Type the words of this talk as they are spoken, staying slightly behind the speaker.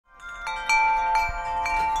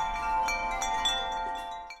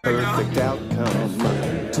perfect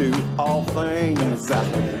outcome to all things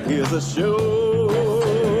is assured.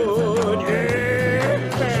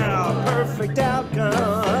 Yeah, perfect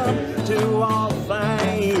outcome to all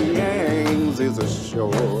things is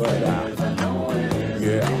assured.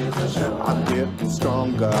 Yeah, I'm getting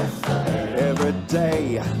stronger every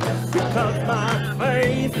day because my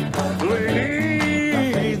faith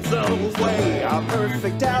leads the way. A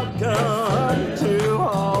perfect outcome to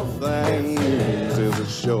all things is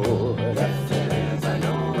assured.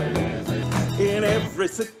 In every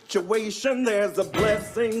situation, there's a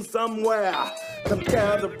blessing somewhere. Come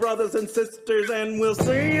gather, brothers and sisters, and we'll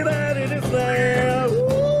see that it is there. Ooh,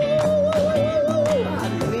 I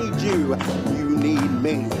need you, you need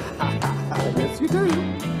me. Yes, you do.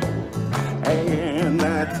 And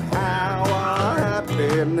that's how our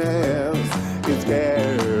happiness is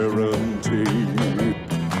guaranteed.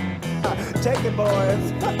 Take it,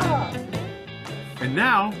 boys. And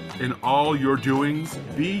now, in all your doings,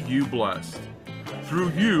 be you blessed.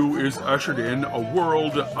 Through you is ushered in a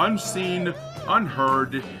world unseen,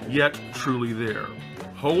 unheard, yet truly there.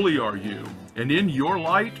 Holy are you, and in your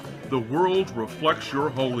light, the world reflects your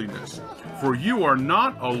holiness. For you are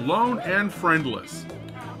not alone and friendless.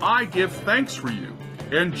 I give thanks for you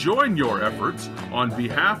and join your efforts on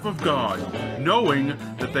behalf of God, knowing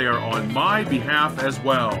that they are on my behalf as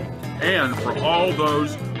well, and for all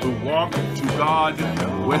those who walk to God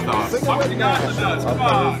with us. Walk to God with us, come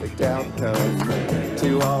on. A perfect outcome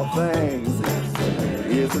to all things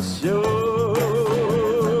is assured.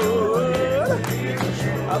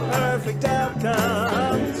 A perfect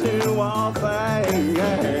outcome to all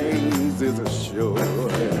things is assured.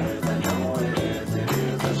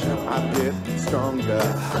 I'm getting stronger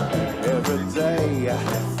every day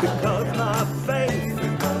because my faith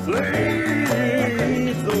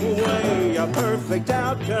leads the way. A perfect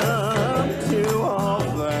outcome to all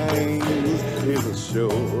things is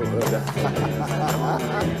assured.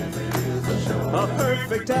 A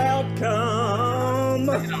perfect outcome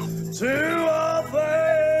to all things,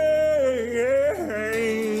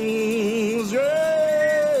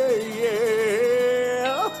 yeah,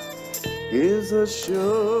 is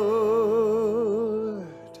assured.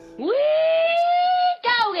 Wee-doggy!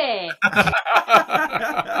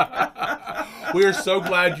 We are so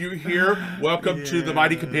glad you're here. Welcome to the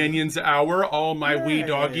Mighty Companions Hour, all my wee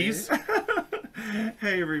doggies.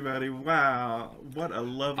 Hey everybody, wow, what a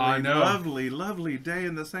lovely, lovely day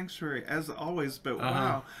in the sanctuary, as always, but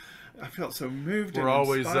wow, I felt so moved and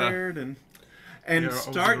inspired, and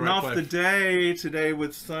starting off the day today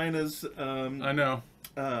with Sina's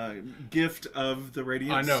gift of the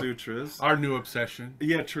Radiant Sutras. Our new obsession.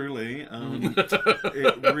 Yeah, truly.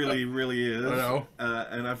 It really, really is. I know.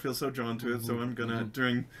 And I feel so drawn to it, so I'm gonna,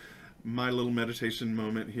 during my little meditation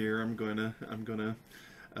moment here, I'm gonna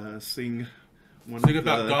sing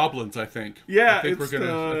about goblins, I think. Yeah, I think we're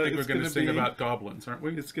gonna sing about goblins, aren't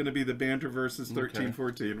we? It's gonna be the banter verses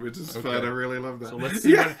 13-14, which is fun. I really love that. So let's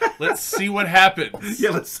see what happens. Yeah,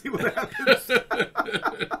 let's see what happens.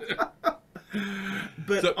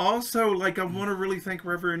 But also, like, I want to really thank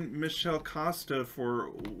Reverend Michelle Costa for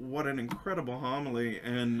what an incredible homily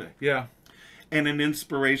and an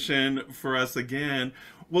inspiration for us again.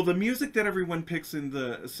 Well, the music that everyone picks in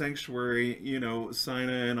the sanctuary, you know,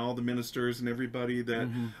 Sina and all the ministers and everybody that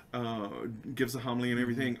gives a homily and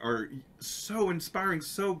everything are so inspiring,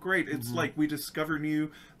 so great. It's like we discover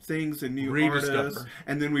new things and new artists,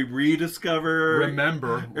 and then we remember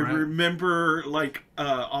like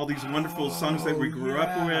all these wonderful songs that we grew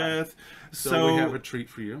up with. So we have a treat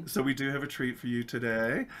for you. So we do have a treat for you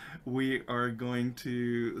today. We are going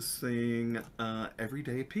to sing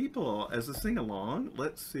Everyday People as a sing-along.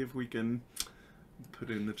 Let's see if we can put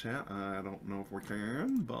it in the chat. I don't know if we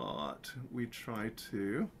can, but we try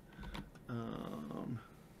to.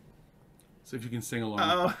 See if you can sing along.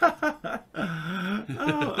 Oh,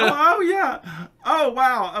 yeah. Oh,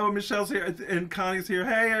 wow. Oh, Michelle's here and Connie's here.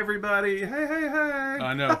 Hey, everybody. Hey.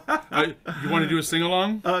 I know. You want to do a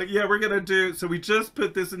sing-along? Yeah, we're going to do. So we just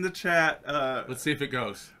put this in the chat. Let's see if it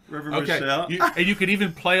goes. Reverend Michelle. And you could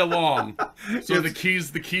even play along. So the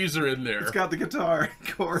keys are in there. It's got the guitar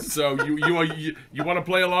chord. So you want to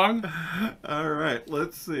play along? All right.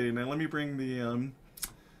 Let's see. Now let me bring the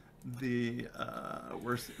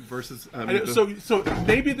verses. So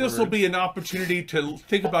maybe this will be an opportunity to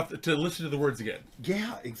think about to listen to the words again.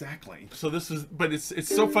 Yeah, exactly. So it's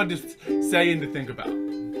so fun to say and to think about.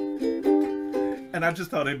 And I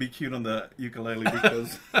just thought it'd be cute on the ukulele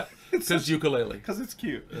because it's ukulele. Because it's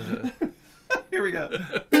cute. Here we go.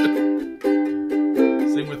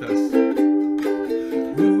 Sing with us.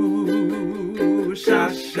 Ooh,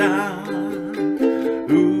 sha sha.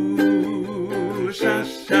 Ooh.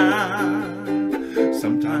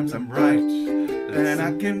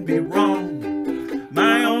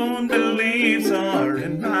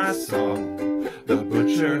 song. The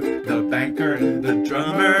butcher, the banker, the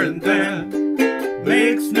drummer, and then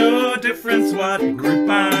makes no difference what group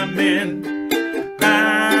I'm in.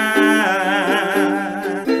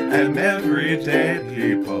 I am everyday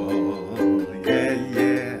people, yeah,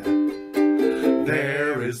 yeah.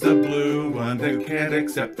 There is the blue one that can't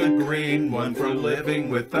accept the green one for living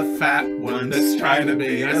with the fat one that's trying to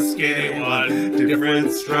be a skinny one.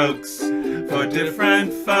 Different strokes for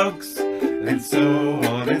different folks, and so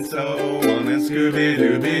on and so on, and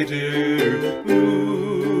Scooby-Dooby-Doo.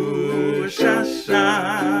 Ooh,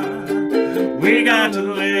 sha-sha, we got to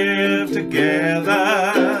live together.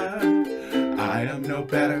 I am no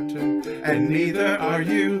better, and neither are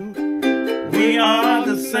you. We are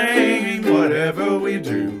the same, whatever we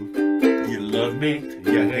do. You love me,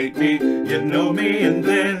 you hate me, you know me, and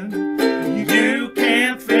then you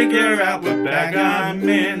can't figure out what bag I'm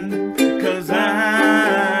in. 'Cause I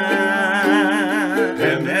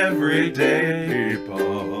am everyday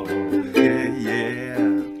people, yeah, yeah.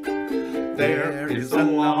 There is a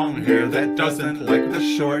long hair that doesn't like the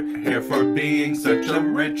short hair for being such a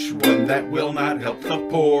rich one that will not help the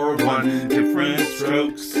poor one. Different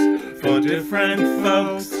strokes for different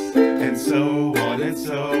folks, and so on and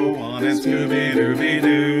so on, and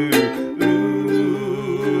Scooby-Dooby-Doo.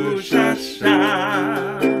 Ooh,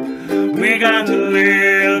 sha-sha, we got to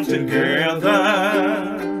live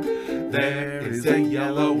together. There is a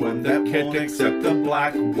yellow one that can't accept the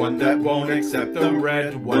black one, that won't accept the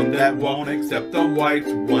red one, that won't accept the white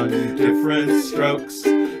one. Different strokes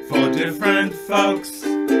for different folks,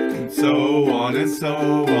 and so on and so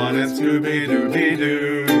on, and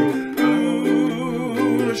Scooby-Dooby-Doo.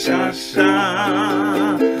 Ooh,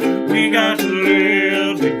 sha-sha, we got to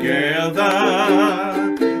live together.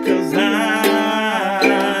 'Cause I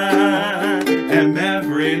am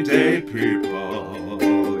everyday people,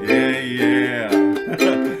 yeah, yeah.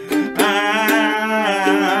 I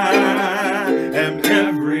am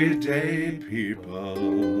everyday people.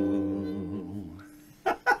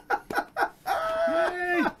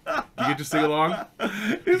 Yay. You get to sing along?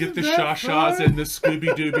 You get the sha-shas and the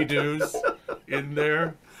Scooby-Dooby-Doos in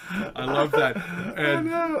there. I love that.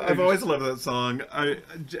 And I know. I've always loved that song. I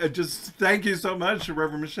just thank you so much,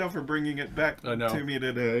 Reverend Michelle, for bringing it back to me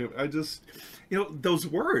today. I just, those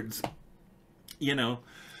words,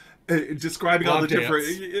 describing all the dance. different.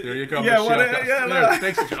 There you go. Yeah, Michelle.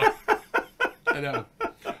 Thanks, Michelle. I know.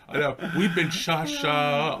 We've been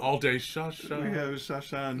sha-sha all day. Sha-sha. We have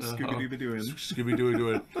sha-sha and Scooby-Dooby-Dooing.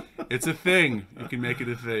 Scooby-Dooby-Dooing. It's a thing. You can make it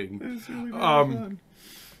a thing. It's really fun.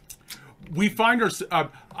 We find ourselves.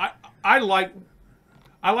 I like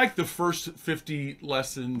the first 50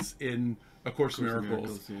 lessons in A Course in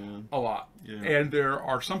Miracles a lot. Yeah. And there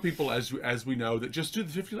are some people, as we know, that just do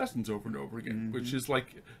the 50 lessons over and over again, which is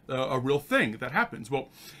like a real thing that happens. Well,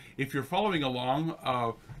 if you're following along,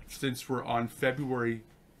 since we're on February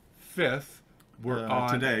 5th, we're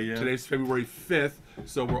on today. Yeah. Today's February 5th,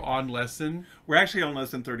 so we're on lesson. We're actually on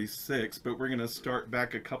lesson 36, but we're going to start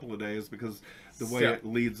back a couple of days because the way it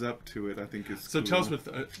leads up to it, I think, is so cool. Tell us what.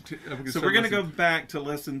 So we're going to go back to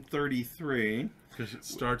lesson 33 because it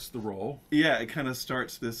starts the roll. Yeah, it kind of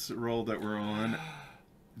starts this roll that we're on.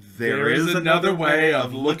 There is another way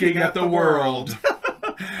of looking at the world.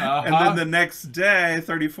 And then the next day,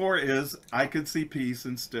 34 is I could see peace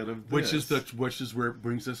instead of this. Which is where it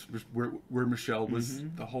brings us where Michelle was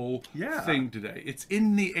the whole thing today. It's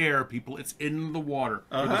in the air, people. It's in the water,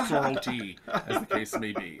 or the sorrel tea, as the case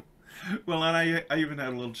may be. Well, and I even had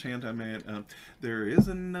a little chant I made. There is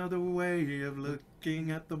another way of looking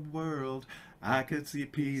at the world. I could see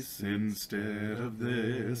peace instead of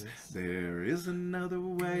this. There is another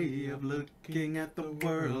way of looking at the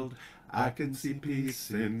world. I can see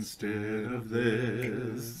peace instead of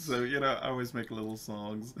this. So, I always make little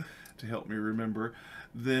songs to help me remember.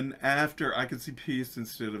 Then after I can see peace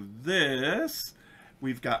instead of this,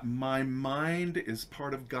 we've got my mind is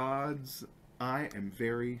part of God's. I am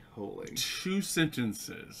very holy. 2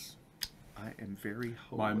 sentences. I am very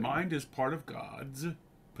holy. My mind is part of God's.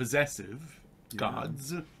 Possessive.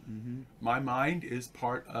 God's. My mind is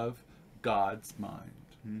part of God's mind.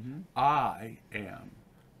 I am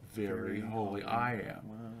very holy. I am.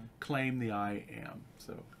 Wow. Claim the I am.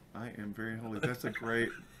 So I am very holy. That's a great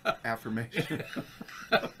affirmation.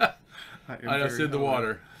 I know, in the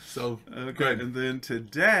water. So okay, good. And then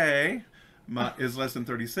today is lesson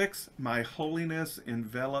 36. My holiness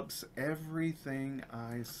envelops everything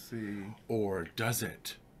I see. Or does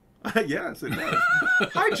it? Yes, it does.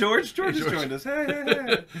 Hi, George. George has joined us.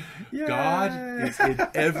 Hey. Yay. God is in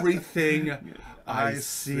everything I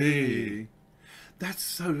see. That's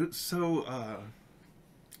so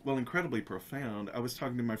well, incredibly profound. I was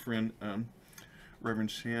talking to my friend, Reverend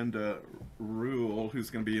Shanda Rule, who's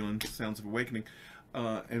going to be on Sounds of Awakening,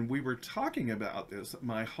 and we were talking about this.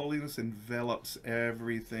 My holiness envelops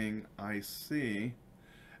everything I see.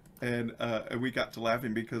 And we got to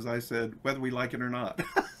laughing because I said, whether we like it or not.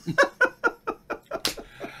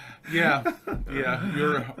 Yeah,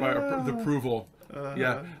 your the approval.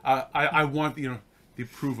 Yeah, I want the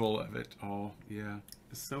approval of it all. Yeah,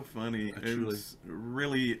 it's so funny. It's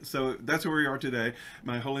really so. That's where we are today.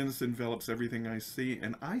 My holiness envelops everything I see,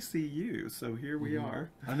 and I see you. So here we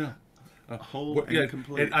are. I know. Whole and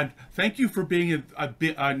complete. And thank you for being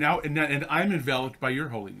now, and I'm enveloped by your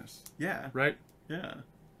holiness. Yeah. Right. Yeah.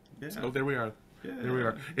 Yeah. So there we are. Yeah. There we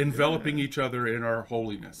are, enveloping each other in our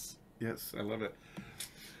holiness. Yes, I love it.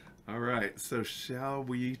 All right, so shall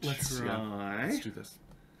we try? Yeah, let's do this.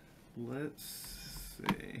 Let's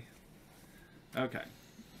see. Okay.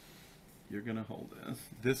 You're going to hold this.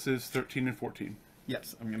 This is 13 and 14.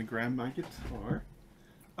 Yes, I'm going to grab my guitar.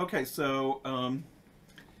 Okay, so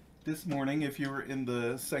this morning, if you were in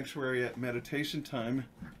the sanctuary at meditation time,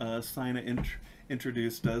 Sina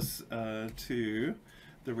introduced us to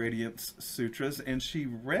the Radiance Sutras, and she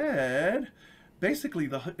read basically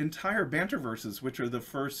the entire banter verses, which are the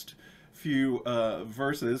first few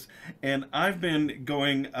verses, and I've been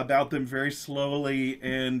going about them very slowly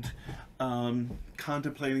and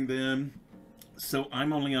contemplating them. So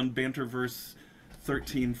I'm only on banter verse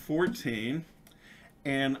 13-14,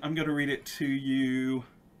 and I'm going to read it to you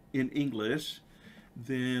in English.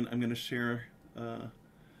 Then I'm going to share, my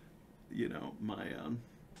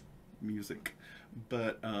music.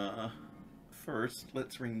 But first,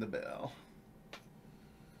 let's ring the bell.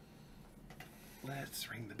 Let's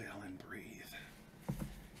ring the bell and breathe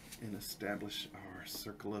and establish our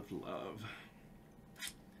circle of love.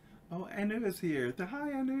 Oh, Anu is here.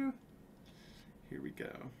 Hi, Anu. Here we go.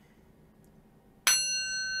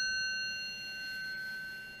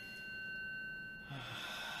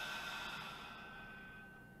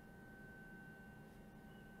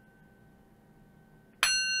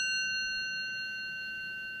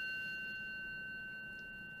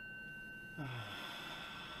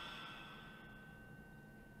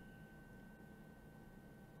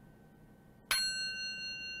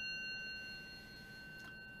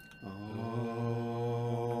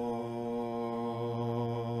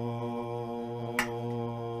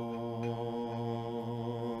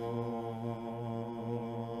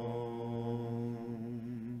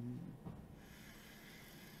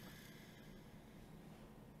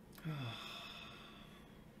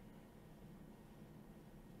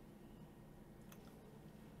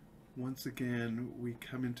 Once again, we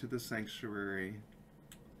come into the sanctuary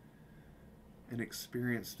and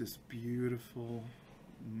experience this beautiful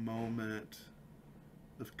moment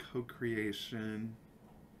of co-creation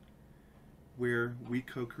where we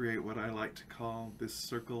co-create what I like to call this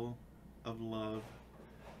circle of love,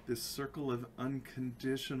 this circle of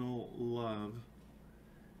unconditional love,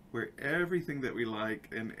 where everything that we like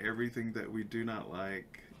and everything that we do not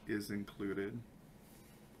like is included.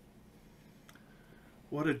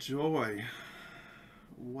 What a joy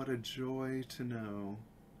to know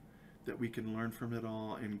that we can learn from it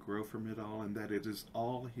all and grow from it all, and that it is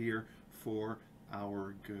all here for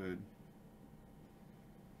our good.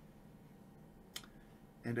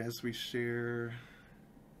 And as we share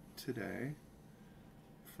today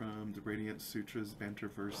from the Radiant Sutras, Banter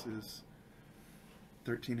verses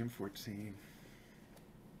 13 and 14,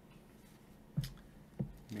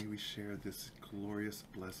 may we share this glorious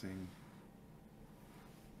blessing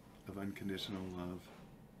of unconditional love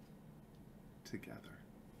together.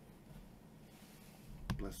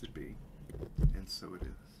 Blessed be, and so it is.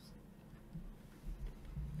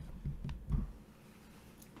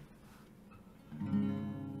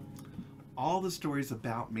 All the stories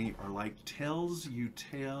about me are like tales you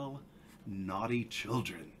tell naughty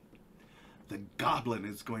children. The goblin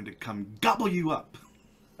is going to come gobble you up.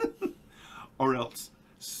 Or else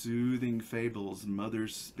soothing fables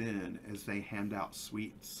mothers spin as they hand out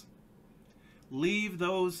sweets. Leave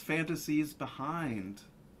those fantasies behind.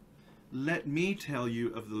 Let me tell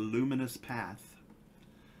you of the luminous path.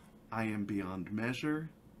 I am beyond measure.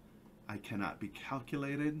 I cannot be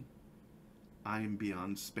calculated. I am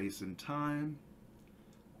beyond space and time.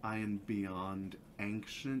 I am beyond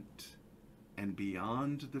ancient and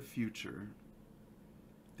beyond the future.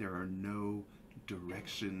 There are no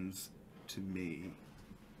directions to me.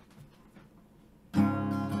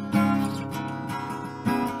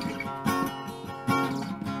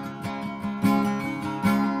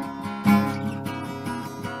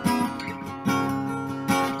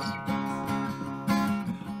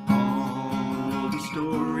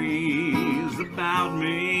 Stories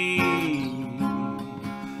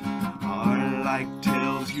like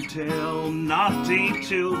tales you tell naughty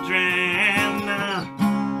children.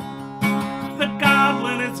 The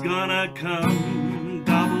goblin is gonna come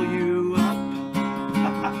gobble you up.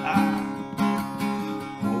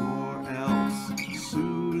 Or else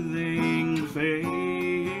soothing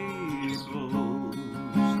fables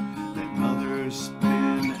that mothers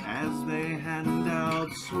spin as they hand out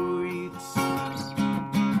sweets.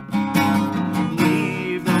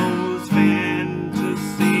 Leave those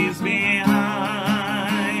fantasies behind.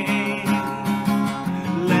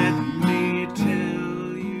 Let me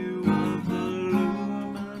tell you of the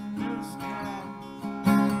luminous cat.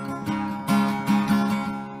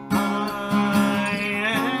 I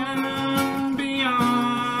am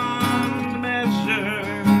beyond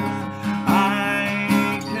measure.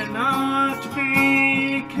 I cannot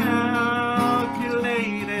be calculated.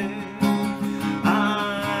 I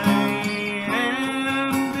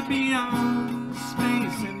am beyond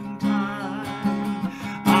space and time.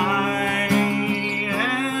 I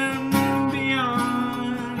am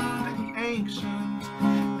beyond ancient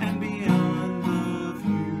and beyond the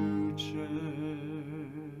future.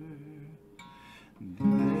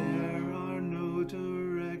 There are no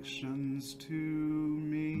directions to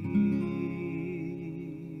me.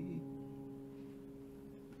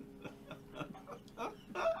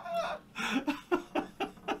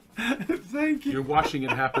 Thank you. You're watching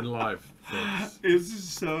it happen live, folks. It's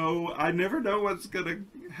so, I never know what's gonna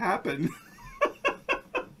happen.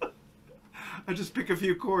 I just pick a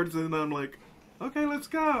few chords and I'm like, okay, let's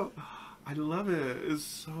go. I love it. It's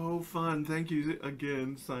so fun. Thank you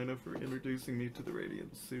again, Sina, for introducing me to the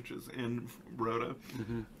Radiant Sutras and Rhoda,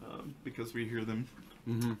 because we hear them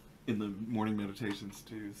in the morning meditations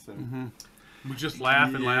too. So We just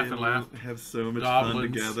laugh and laugh and laugh. We have so much Goblins.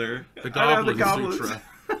 fun together. The Goblin Goblins. Sutra.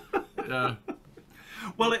 Yeah.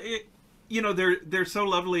 Well, you know, they're so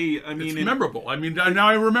lovely. I mean, It's memorable. I mean, now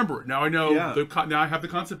I remember it. Now I know. Yeah. Now I have the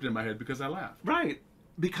concept in my head because I laugh. right,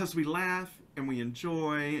 because we laugh and we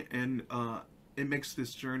enjoy, and it makes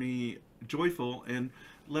this journey joyful and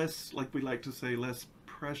less, like we like to say, less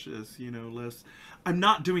precious. You know, less. I'm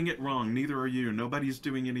not doing it wrong. Neither are you. Nobody's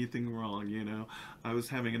doing anything wrong. You know, I was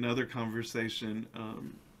having another conversation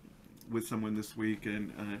with someone this week,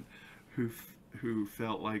 and who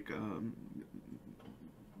felt like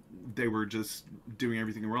they were just doing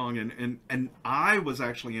everything wrong, and I was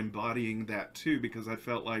actually embodying that too, because I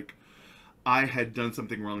felt like I had done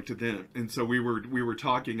something wrong to them, and so we were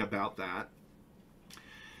talking about that,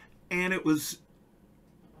 and it was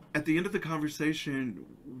at the end of the conversation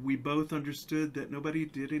we both understood that nobody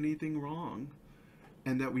did anything wrong,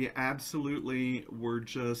 and that we absolutely were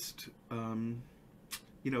just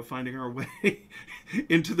you know, finding our way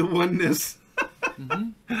into the oneness.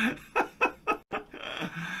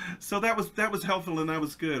 So that was helpful, and that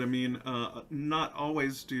was good. I mean, not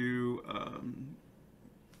always do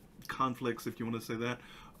conflicts, if you want to say that,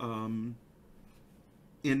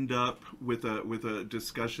 end up with a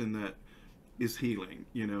discussion that is healing,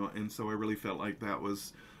 you know. And so I really felt like that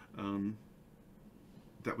was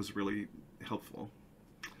really helpful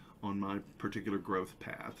on my particular growth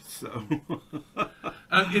path. So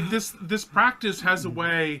this practice has a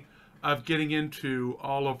way of getting into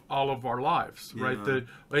all of our lives, right?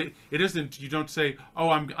 It isn't. You don't say, "Oh,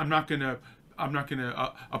 I'm not gonna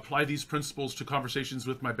apply these principles to conversations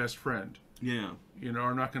with my best friend." Yeah. You know,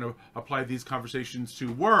 I'm not going to apply these conversations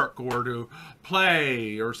to work or to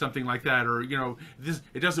play or something like that, or you know,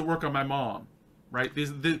 it doesn't work on my mom, right?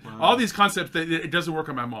 All these concepts that it doesn't work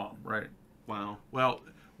on my mom, right? Wow. Well,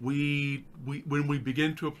 when we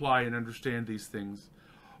begin to apply and understand these things,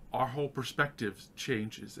 our whole perspective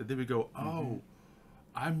changes, and then we go, "Oh,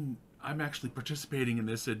 I'm actually participating in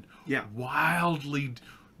this in wildly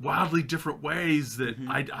different ways that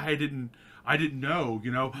I didn't know."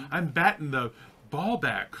 You know, I'm batting the ball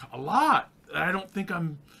back a lot. I don't think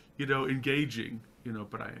I'm, you know, engaging. You know,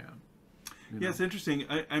 but I am. Yeah, it's interesting.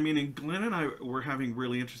 I mean, and Glenn and I were having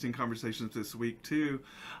really interesting conversations this week too.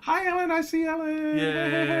 Hi, Ellen. I see Ellen.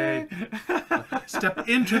 Yay! Step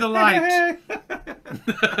into the light.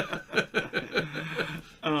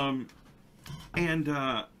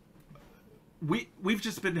 We've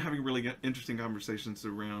just been having really interesting conversations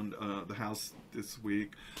around the house this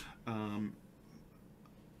week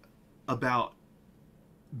about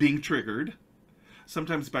being triggered,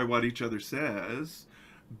 sometimes by what each other says,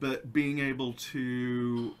 but being able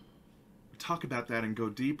to talk about that and go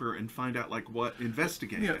deeper and find out like what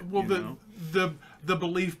investigate. Yeah, well, the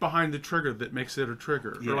belief behind the trigger that makes it a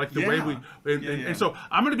trigger, or like the way we and so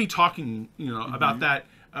I'm going to be talking, you know, about that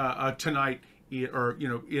tonight, or you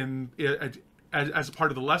know, as a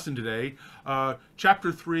part of the lesson today,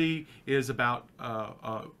 chapter 3 is about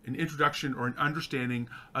an introduction or an understanding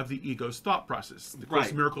of the ego's thought process. The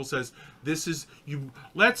Course in Miracles says this is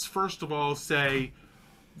let's first of all say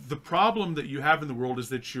the problem that you have in the world is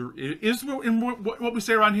that what we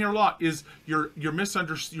say around here a lot is you're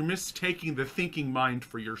mistaking the thinking mind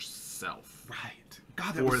for yourself. Right.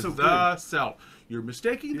 God, that for was so the good. self. You're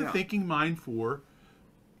mistaking the thinking mind for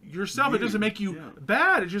yourself. It doesn't make you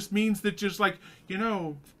bad. It just means that just like,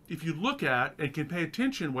 if you look at and can pay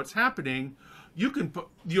attention what's happening, you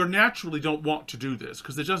naturally don't want to do this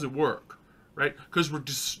because it doesn't work, right? Because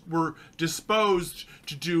we're disposed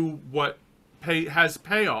to do what has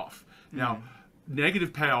payoff. Now,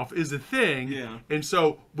 negative payoff is a thing, and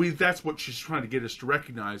so that's what she's trying to get us to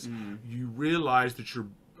recognize. You realize that you're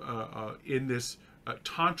in this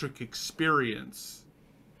tantric experience,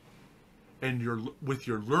 and you're with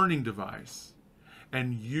your learning device,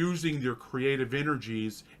 and using your creative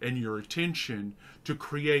energies and your attention to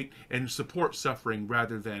create and support suffering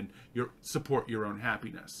rather than support your own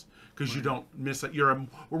happiness, because you don't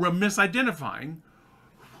we're misidentifying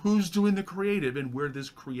who's doing the creative and where this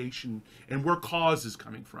creation and where cause is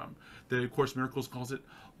coming from. The Course in Miracles calls it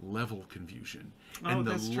level confusion. And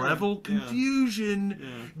the level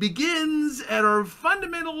confusion begins at our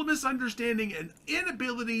fundamental misunderstanding and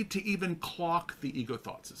inability to even clock the ego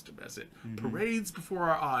thought system as it parades before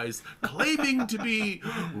our eyes, claiming to be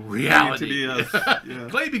reality.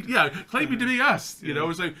 Claiming to be us. You know,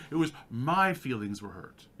 it was my feelings were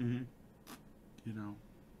hurt.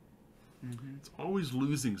 It's always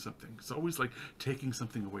losing something. It's always like taking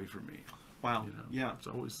something away from me. Wow. It's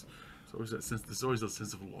always that sense. There's always a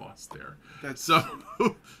sense of loss there. That's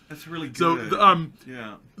really good. So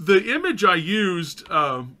the image I used,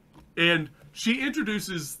 and she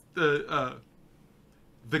introduces the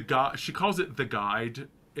guide. She calls it the guide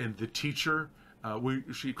and the teacher.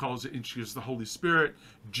 She calls it, and she is the Holy Spirit,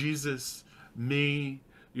 Jesus, me.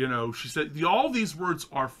 She said all these words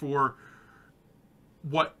are for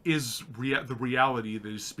what is the reality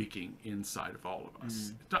that is speaking inside of all of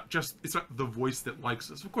us. It's not the voice that likes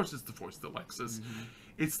us. Of course it's the voice that likes us.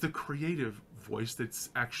 It's the creative voice that's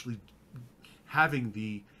actually having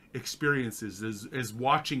the experiences, is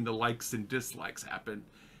watching the likes and dislikes happen,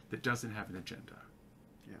 that doesn't have an agenda.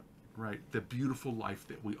 Right? The beautiful life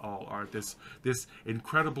that we all are, this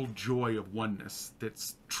incredible joy of oneness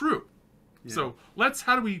that's true. So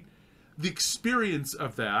the experience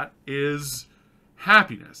of that is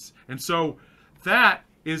happiness. And so that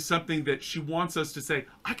is something that she wants us to say,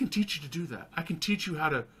 I can teach you to do that. I can teach you how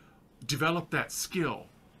to develop that skill,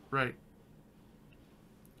 right?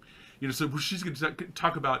 So she's going to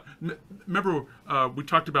talk about, remember we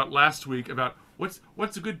talked about last week about what's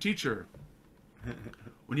a good teacher?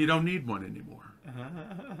 When you don't need one anymore,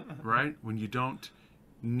 right? When you don't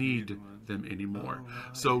need them anymore.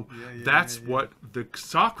 So that's what the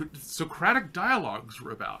Socratic dialogues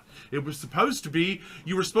were about. It was supposed to be,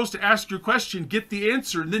 you were supposed to ask your question, get the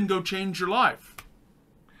answer, and then go change your life.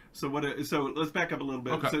 So let's back up a little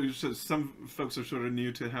bit. Okay. So some folks are sort of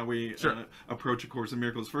new to how we approach A Course in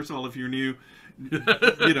Miracles. First of all, if you're new,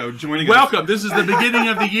 joining welcome. This is the beginning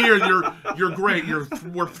of the year. You're great.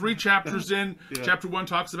 We're 3 chapters in. Chapter 1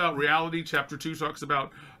 talks about reality. Chapter 2 talks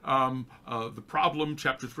about the problem.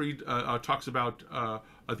 Chapter 3 talks about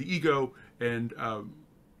the ego, and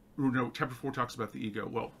chapter 4 talks about the ego.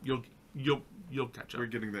 Well, you'll catch up. We're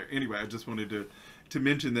getting there. Anyway, I just wanted to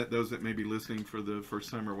mention that those that may be listening for the first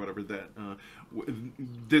time or whatever, that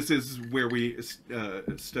this is where we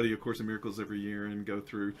study A Course in Miracles every year and go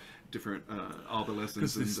through different all the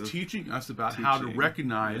lessons. Because it's teaching us about how to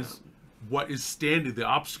recognize what is standing, the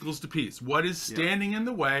obstacles to peace, what is standing in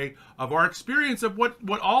the way of our experience of what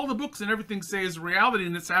all the books and everything say is reality,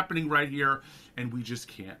 and it's happening right here, and we just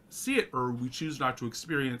can't see it, or we choose not to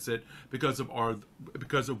experience it because of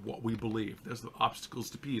what we believe. There's the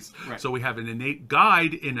obstacles to peace. Right. So we have an innate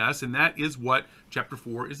guide in us, and that is what chapter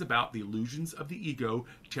 4 is about, the illusions of the ego,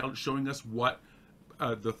 showing us what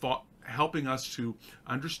the thought, helping us to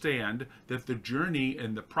understand that the journey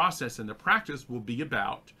and the process and the practice will be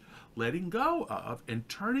about letting go of and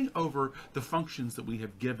turning over the functions that we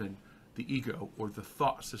have given the ego, or the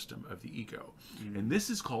thought system of the ego. And this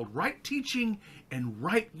is called right teaching and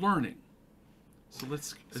right learning. So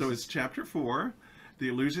it's chapter 4, The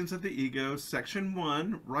Illusions of the Ego, section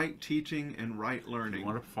 1, Right Teaching and Right Learning. If you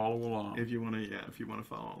want to follow along. If you want to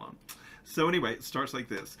follow along. So anyway, it starts like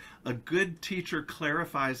this. A good teacher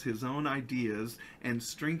clarifies his own ideas and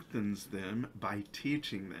strengthens them by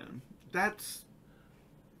teaching them. That's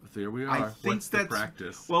there we are. I think What's the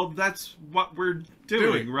practice? Well, that's what we're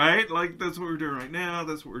doing, right? Like, that's what we're doing right now.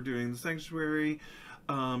 That's what we're doing in the sanctuary.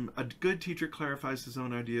 A good teacher clarifies his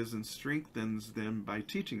own ideas and strengthens them by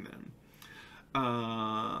teaching them.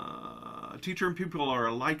 Teacher and pupil are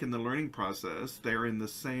alike in the learning process. They're in the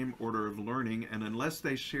same order of learning, and unless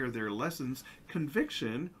they share their lessons,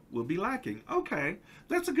 conviction will be lacking. Okay,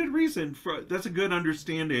 that's a good reason that's a good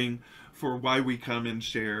understanding for why we come and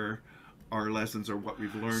share our lessons or what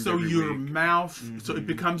we've learned. So every your week. mouth, so it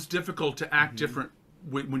becomes difficult to act different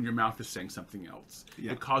when your mouth is saying something else.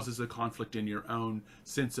 Yeah. It causes a conflict in your own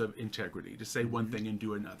sense of integrity to say one thing and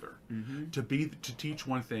do another. To teach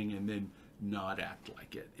one thing and then not act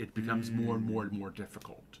like it. It becomes more and more and more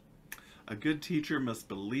difficult. A good teacher must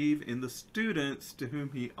believe in the students to whom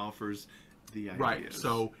he offers the ideas. Right.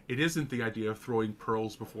 So it isn't the idea of throwing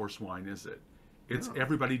pearls before swine, is it? It's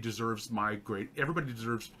everybody deserves everybody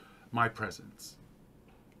deserves my presence.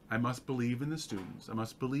 I must believe in the students. I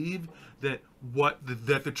must believe that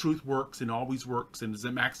that the truth works and always works and is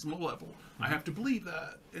at maximal level. I have to believe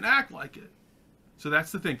that and act like it. So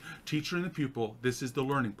that's the thing. Teacher and the pupil, this is the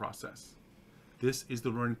learning process. This is the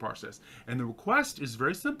learning process. And the request is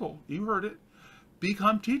very simple. You heard it.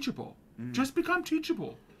 Become teachable. Just become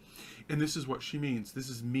teachable. And this is what she means. This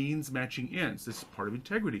is means matching ends. This is part of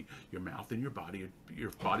integrity. Your mouth and your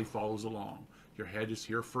body follows along. Your head is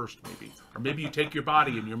here first, maybe. Or maybe you take your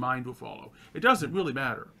body and your mind will follow. It doesn't really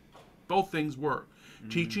matter. Both things work.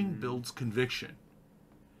 Teaching builds conviction.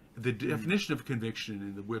 The definition of conviction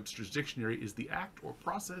in the Webster's Dictionary is the act or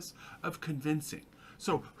process of convincing.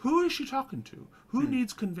 So who is she talking to? Who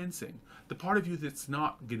needs convincing? The part of you that's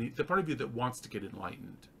not getting, the part of you that wants to get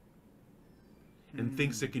enlightened and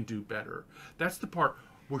thinks it can do better. That's the part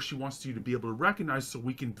where she wants you to be able to recognize, so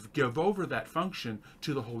we can give over that function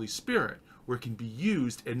to the Holy Spirit, where it can be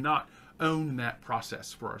used and not own that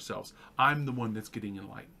process for ourselves. I'm the one that's getting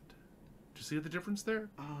enlightened. Do you see the difference there?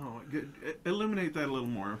 Oh, good. Illuminate that a little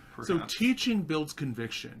more, perhaps. So teaching builds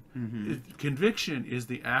conviction. Conviction is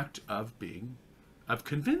the act of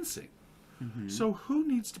convincing. So who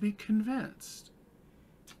needs to be convinced?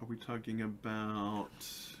 Are we talking about...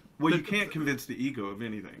 Well, you can't convince the ego of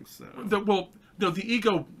anything, so... The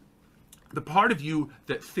ego, the part of you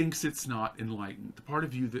that thinks it's not enlightened, the part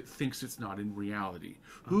of you that thinks it's not in reality,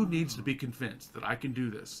 who needs to be convinced that I can do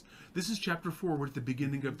this? This is chapter 4. We're at the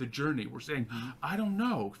beginning of the journey. We're saying, I don't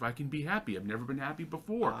know if I can be happy. I've never been happy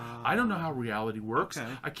before. I don't know how reality works. Okay.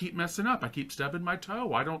 I keep messing up. I keep stubbing my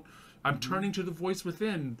toe. I'm turning to the voice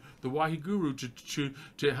within, the Wahiguru,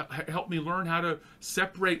 to help me learn how to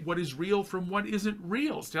separate what is real from what isn't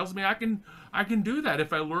real. It tells me I can do that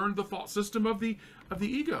if I learn the thought system of the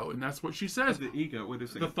ego, and that's what she says. The ego, what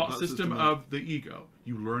is it? The thought system of the ego.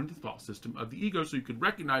 You learn the thought system of the ego, so you can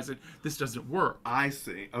recognize it. This doesn't work. I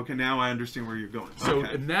see. Okay, now I understand where you're going. So,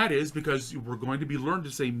 okay. And that is because we're going to be learned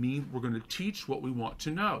to say we're going to teach what we want to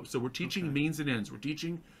know. So we're teaching means and ends. We're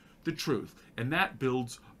teaching the truth, and that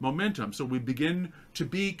builds momentum. So we begin to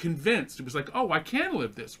be convinced. It was like, oh, I can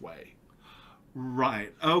live this way.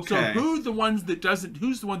 Right. Okay. So who's the one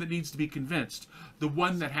that needs to be convinced? The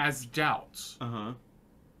one that has doubts.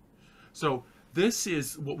 So this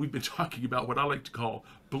is what we've been talking about, what I like to call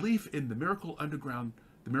belief in the underground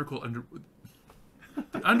miracle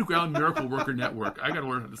worker network. I got to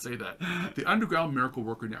learn how to say that. The underground miracle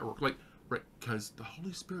worker network. Right, because the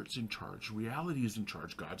Holy Spirit's in charge. Reality is in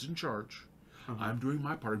charge. God's in charge. I'm doing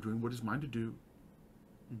my part. I'm doing what is mine to do.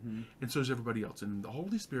 And so is everybody else. And the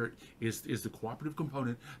Holy Spirit is the cooperative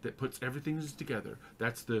component that puts everything together.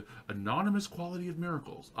 That's the anonymous quality of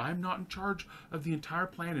miracles. I'm not in charge of the entire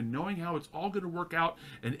plan and knowing how it's all going to work out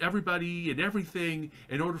and everybody and everything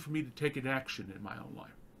in order for me to take an action in my own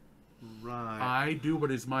life. Right. I do what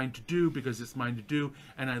is mine to do because it's mine to do,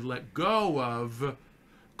 and I let go of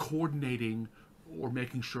coordinating or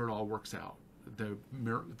making sure it all works out. The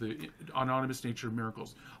anonymous nature of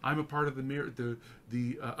miracles. I'm a part of the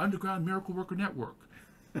underground miracle worker network.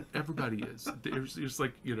 Everybody is. It's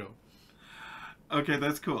like, Okay,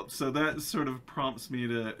 that's cool. So that sort of prompts me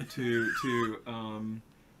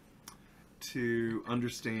to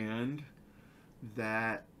understand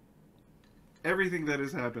that everything that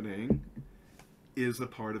is happening is a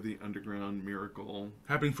part of the underground miracle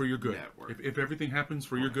happening for your good. Network. If everything happens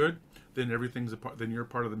for your good, then everything's a part. Then you're a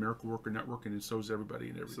part of the miracle worker network, and so is everybody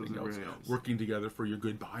and everything else working together for your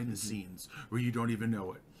good behind the scenes, where you don't even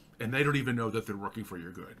know it, and they don't even know that they're working for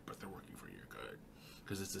your good, but they're working for your good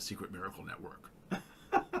because it's a secret miracle network.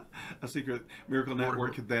 A secret miracle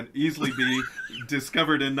network could then easily be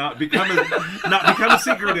discovered and not become a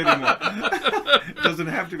secret anymore. It doesn't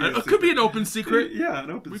have to be. It could be an open secret. Yeah,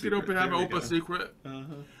 an open secret. We could have an open secret.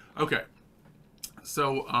 Okay.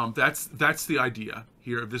 So that's the idea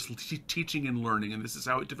here of this teaching and learning, and this is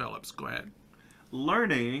how it develops. Go ahead.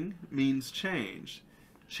 Learning means change.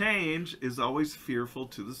 Change is always fearful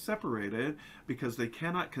to the separated because they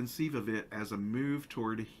cannot conceive of it as a move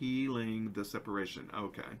toward healing the separation.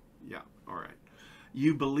 Okay. Yeah. All right.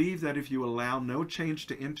 You believe that if you allow no change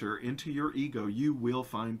to enter into your ego, you will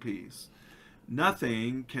find peace.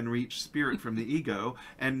 Nothing can reach spirit from the ego,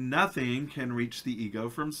 and nothing can reach the ego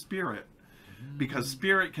from spirit. Because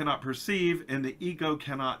spirit cannot perceive and the ego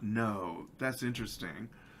cannot know. That's interesting.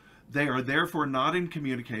 They are therefore not in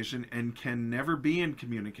communication and can never be in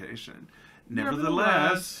communication.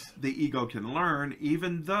 Nevertheless, the ego can learn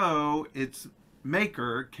even though its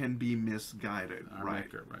maker can be misguided. Right.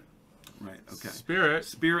 Maker, right. Right, okay.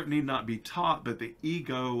 Spirit need not be taught, but the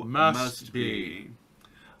ego must be.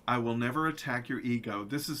 I will never attack your ego.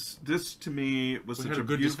 This to me was such a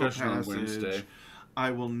beautiful passage.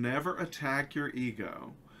 I will never attack your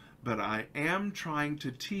ego, but I am trying to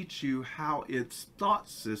teach you how its thought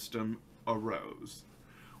system arose.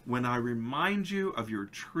 When I remind you of your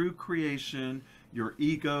true creation, your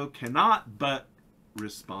ego cannot but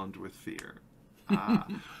respond with fear.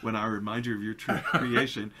 When I remind you of your true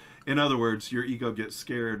creation, in other words, your ego gets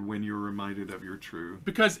scared when you're reminded of your true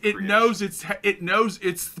because it creation. knows it's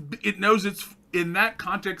in that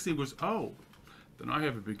context. It goes, oh, then I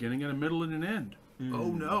have a beginning and a middle and an end.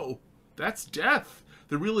 Oh no, that's death.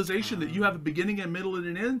 The realization that you have a beginning, a middle, and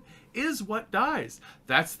an end is what dies.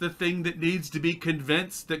 That's the thing that needs to be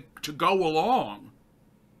convinced to go along.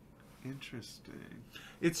 Interesting.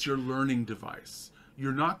 It's your learning device.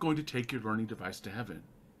 You're not going to take your learning device to heaven.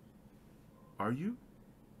 Are you?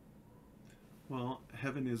 Well,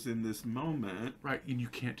 heaven is in this moment. Right, and you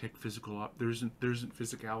can't take physical there isn't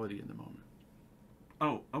physicality in the moment.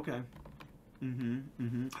 Oh, okay.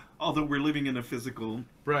 Although we're living in a physical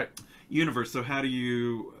universe, so how do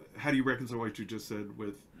you reconcile what you just said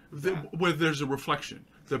with where there's a reflection?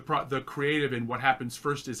 The creative and what happens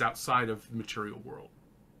first is outside of the material world.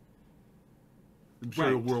 The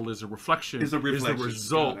material world is a reflection. Is the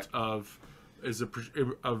result of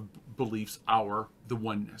beliefs, the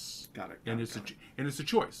oneness. Got it. And it's a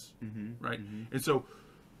choice, right? And so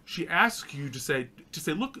she asks you to say,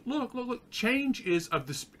 look. Change is of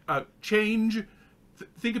the change.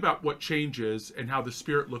 Think about what change is and how the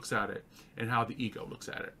spirit looks at it and how the ego looks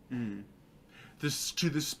at it. To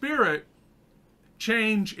the spirit,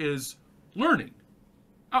 change is learning.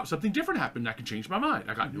 Oh, something different happened. I can change my mind.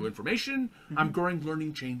 I got new information. I'm growing,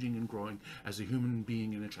 learning, changing, and growing as a human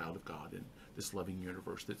being and a child of God in this loving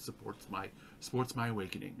universe that supports my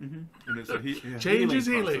awakening. And it's change is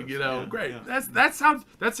healing. Great. Yeah. That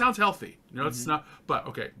sounds healthy. It's not. But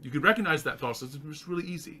okay, you can recognize that thought system. It's really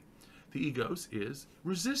easy. The egos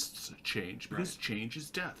resists change because change is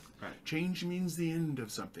death. Right. Change means the end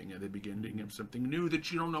of something and the beginning of something new that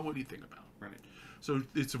you don't know anything about. Right. So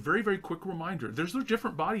it's a very, very quick reminder. There's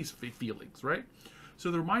different bodies' feelings, right?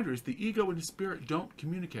 So the reminder is the ego and the spirit don't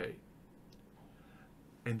communicate.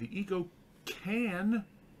 And the ego can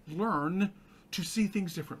learn to see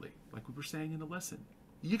things differently, like we were saying in the lesson.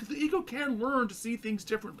 The ego can learn to see things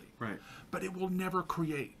differently. Right. But it will never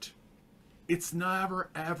create. It's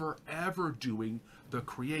never, ever, ever doing the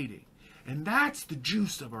creating. And that's the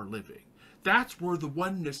juice of our living. That's where the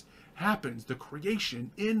oneness happens, the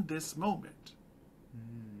creation in this moment.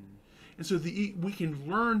 And so we can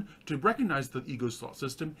learn to recognize the ego's thought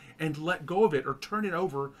system and let go of it or turn it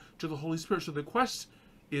over to the Holy Spirit. So the quest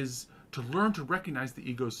is to learn to recognize the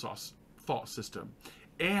ego's thought system,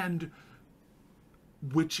 and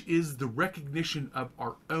which is the recognition of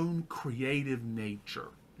our own creative nature.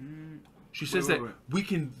 She says we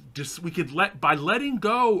can by letting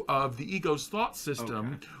go of the ego's thought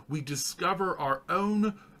system, we discover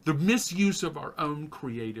the misuse of our own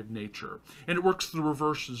creative nature. And it works the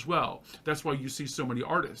reverse as well. That's why you see so many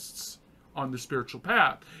artists on the spiritual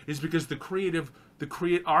path, is because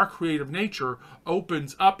our creative nature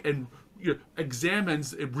opens up and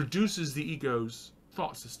examines, it reduces the ego's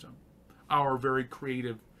thought system. Our very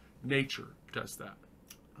creative nature does that.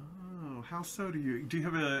 How so? Do you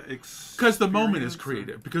have a because the moment is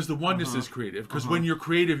creative, because the oneness is creative, because when you're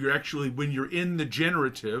creative, when you're in the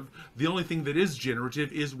generative, the only thing that is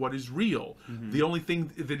generative is what is real. The only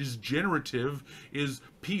thing that is generative is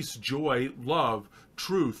peace, joy, love,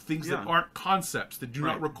 truth, things that aren't concepts, that do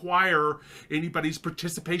not require anybody's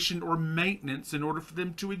participation or maintenance in order for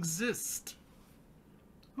them to exist.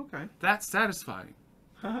 Okay. That's satisfying.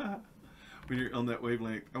 when you're on that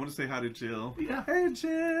wavelength. I want to say hi to Jill. Yeah. Hey,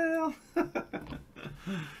 Jill.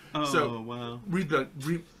 Oh, so wow. Read the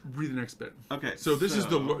next bit. Okay. So this is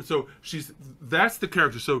that's the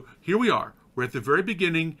character. So here we are. We're at the very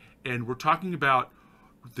beginning, and we're talking about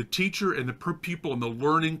the teacher and the pupil and the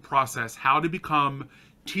learning process, how to become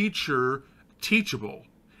teachable,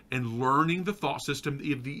 and learning the thought system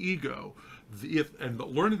of the ego.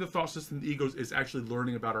 Learning the thought system of the ego is actually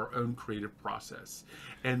learning about our own creative process,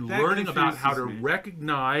 and that learning about how to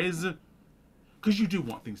recognize, because you do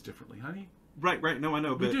want things differently, honey. Right. No, I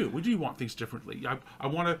know. We do want things differently. I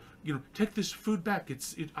want to, take this food back.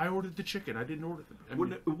 I ordered the chicken. I didn't order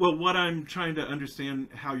it. Well, what I'm trying to understand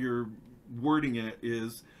how you're wording it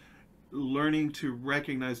is learning to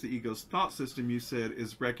recognize the ego's thought system. You said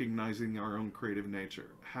is recognizing our own creative nature.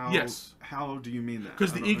 Yes. How do you mean that?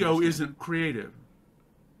 Because the ego isn't creative.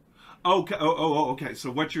 Okay. Okay.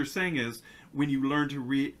 So what you're saying is when you learn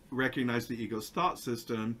to recognize the ego's thought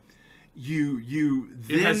system, you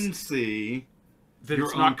then see that your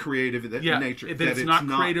it's own not creative nature. That it's not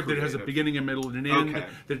creative. That it has a beginning, a middle, and an end. Okay.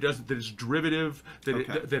 That it doesn't. That it's derivative.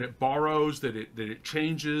 That it borrows. That it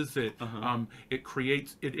changes. That it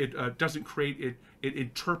creates. It doesn't create. It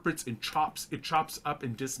interprets and chops. It chops up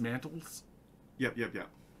and dismantles. Yep.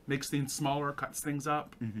 Makes things smaller. Cuts things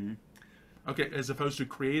up. Mm-hmm. Okay, as opposed to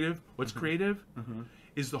creative. What's creative?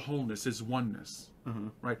 Is the wholeness, is oneness,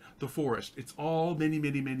 right? The forest. It's all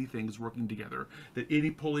many things working together.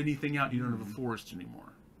 That pull anything out, you don't have a forest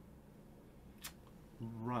anymore.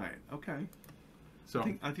 Right. Okay. So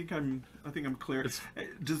I think I'm clear.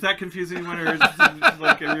 Does that confuse anyone, or is it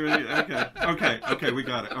like everybody? Okay. We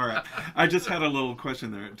got it. All right. I just had a little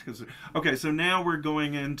question there. Okay, so now we're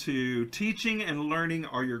going into teaching and learning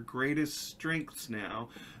are your greatest strengths now,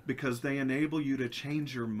 because they enable you to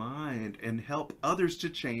change your mind and help others to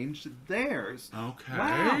change theirs. Okay.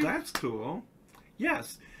 Wow, that's cool.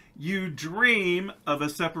 Yes. You dream of a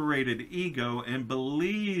separated ego and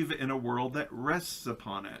believe in a world that rests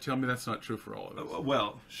upon it. Tell me that's not true for all of us.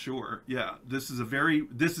 Well, sure. Yeah. This is very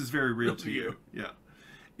real to you. Yeah.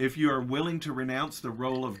 If you are willing to renounce the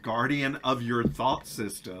role of guardian of your thought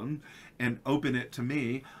system and open it to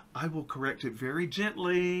me, I will correct it very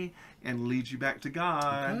gently and lead you back to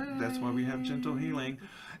God. Okay. That's why we have gentle healing.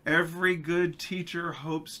 Every good teacher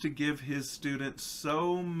hopes to give his students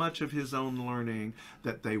so much of his own learning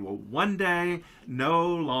that they will one day no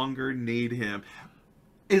longer need him.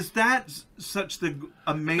 Is that such the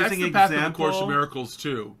amazing example? That's the path of the Course of Miracles,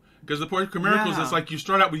 too. Because the Course of Miracles is like you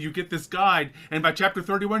start out with, you get this guide, and by chapter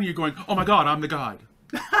 31, you're going, oh my God, I'm the guide.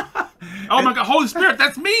 Oh my God, Holy Spirit,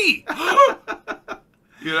 that's me!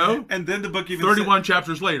 And then the book even 31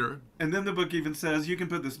 chapters later. And then the book even says you can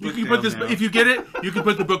put this book down. Now. If you get it, you can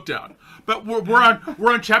put the book down. But we're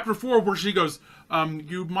on chapter 4 where she goes,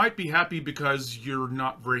 you might be happy because you're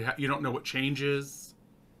not very you don't know what change is.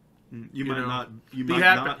 You might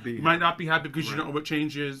not be happy because you don't know what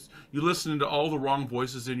change is. You listen to all the wrong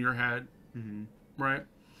voices in your head. Right?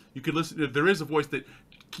 You could listen there is a voice that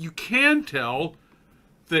you can tell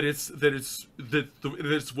that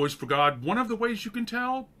it's voice for God. One of the ways you can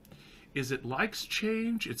tell is it likes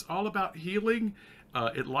change. It's all about healing.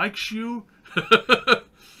 It likes you.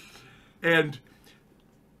 And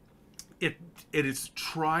it is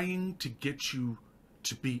trying to get you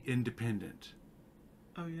to be independent.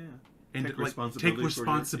 Oh yeah. And take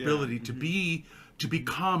responsibility to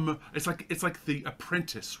become it's like the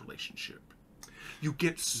apprentice relationship. You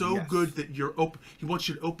get so good that you're open. He wants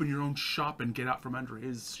you to open your own shop and get out from under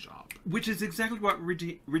his shop. Which is exactly what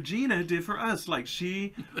Regina did for us. Like,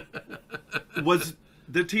 she was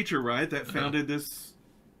the teacher, right, that founded this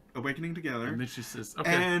Awakening Together. And then she says,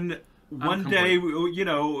 okay. And one day,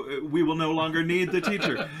 we will no longer need the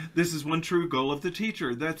teacher. This is one true goal of the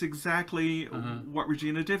teacher. That's exactly what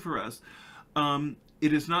Regina did for us.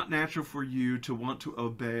 It is not natural for you to want to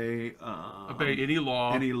obey any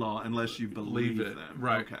law unless you believe it. Them.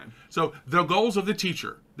 Right. Okay. So the goals of the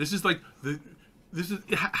teacher. This is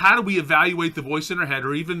how do we evaluate the voice in our head,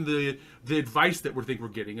 or even the advice that we think we're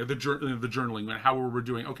getting, or the journaling, how we're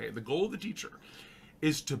doing. Okay. The goal of the teacher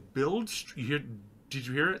is to build. Did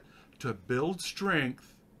you hear it? To build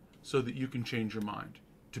strength so that you can change your mind.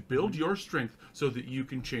 To build your strength so that you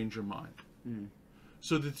can change your mind.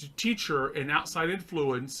 So that the teacher and outside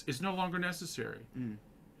influence is no longer necessary. And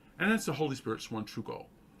that's the Holy Spirit's one true goal.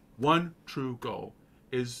 One true goal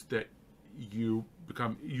is that you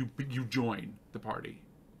join the party,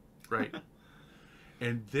 right?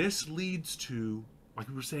 And this leads to, like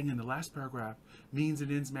we were saying in the last paragraph, means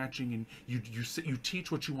and ends matching, and you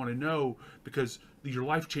teach what you want to know because your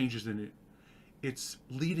life changes in it. It's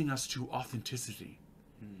leading us to authenticity.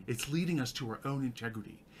 It's leading us to our own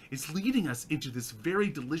integrity. It's leading us into this very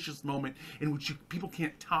delicious moment in which people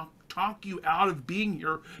can't talk you out of being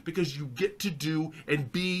here, because you get to do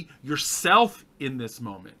and be yourself in this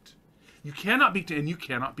moment. You cannot be, and you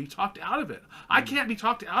cannot be talked out of it. I can't be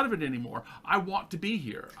talked out of it anymore. I want to be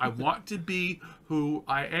here. I want to be who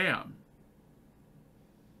I am.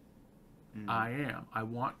 I am. I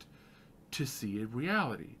want to see a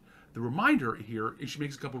reality. The reminder here, and she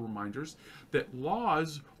makes a couple of reminders, that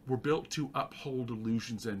laws were built to uphold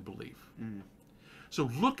illusions and belief. So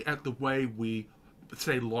look at the way we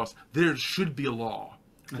say laws. There should be a law,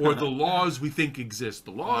 or the laws we think exist,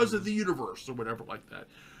 the laws of the universe, or whatever like that.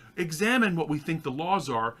 Examine what we think the laws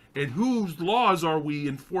are, and whose laws are we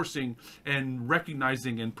enforcing and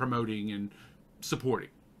recognizing and promoting and supporting.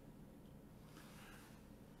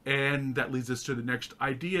 And that leads us to the next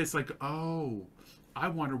idea. It's like, oh, I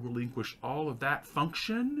want to relinquish all of that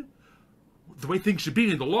function, the way things should be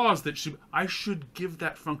in the laws that should, I should give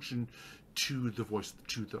that function to the voice,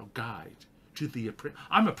 to the guide, to the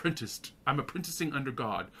I'm apprenticed. I'm apprenticing under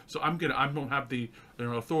God. So I don't have the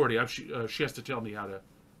authority. She has to tell me how to,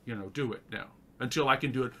 do it now, until I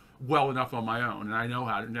can do it well enough on my own, and I know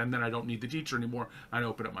how to, and then I don't need the teacher anymore. I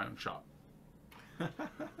open up my own shop.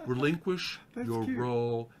 Relinquish your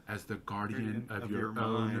role as the guardian of your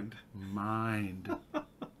own mind.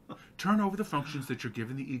 Turn over the functions that you're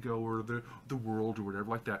given the ego or the world or whatever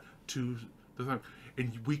like that to the thing.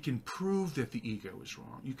 And we can prove that the ego is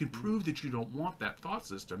wrong. You can prove that you don't want that thought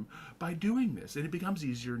system by doing this. And it becomes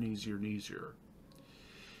easier and easier and easier.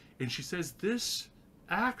 And she says this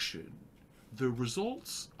action, the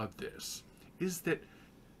results of this, is that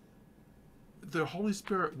the Holy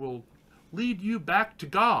Spirit will lead you back to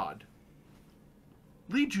God.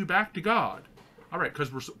 Lead you back to God. All right,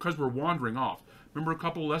 because we're wandering off. Remember a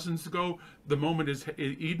couple lessons ago, the moment is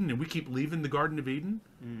Eden, and we keep leaving the Garden of Eden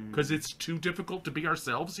because it's too difficult to be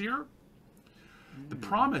ourselves here. The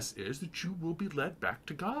promise is that you will be led back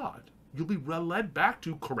to God. You'll be led back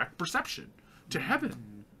to correct perception, to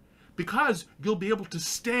heaven, because you'll be able to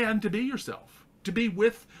stand to be yourself, to be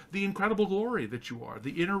with the incredible glory that you are,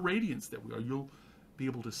 the inner radiance that we are. You'll be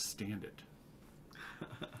able to stand it.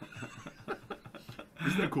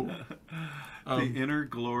 Isn't that cool? The inner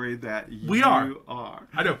glory that we are.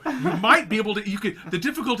 I know. You might be able to. You could. The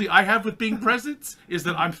difficulty I have with being present is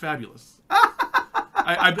that I'm fabulous.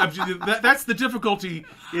 That's the difficulty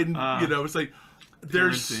in It's like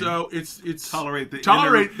there's it's tolerate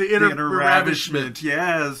the inner ravishment.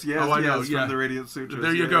 Yes. Oh, I know. From the Radiant Sutras.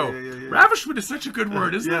 There you go. Yeah. Ravishment is such a good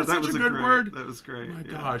word, isn't it? That was a good word. That was great. Oh my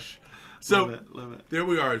gosh. So love it. There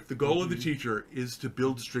we are. The goal of the teacher is to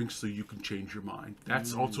build strength so you can change your mind.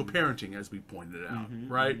 That's also parenting, as we pointed out,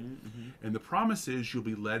 right? And the promise is you'll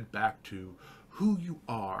be led back to who you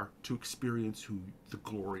are to experience the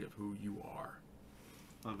glory of who you are.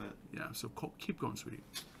 Love it. Yeah. So keep going, sweetie.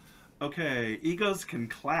 Okay, egos can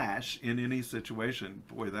clash in any situation.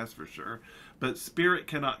 Boy, that's for sure. But spirit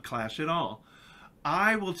cannot clash at all.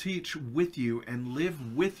 I will teach with you and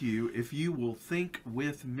live with you if you will think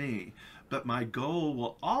with me. But my goal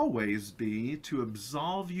will always be to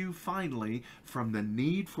absolve you finally from the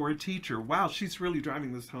need for a teacher. Wow, she's really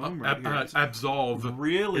driving this home right here. Absolve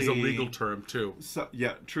really is a legal term too. So,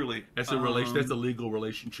 yeah, truly. That's a relation. That's a legal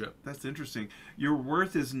relationship. That's interesting. Your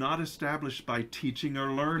worth is not established by teaching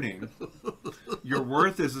or learning. Your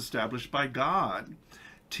worth is established by God.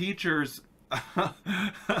 Teachers.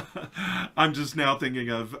 I'm just now thinking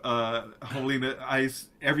of holiness.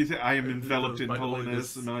 Everything I am enveloped in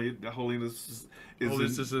holiness, and holiness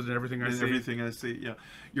is in everything I see. Everything I see. Yeah,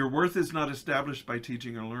 your worth is not established by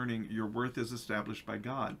teaching or learning. Your worth is established by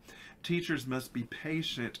God. Teachers must be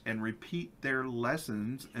patient and repeat their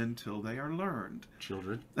lessons until they are learned.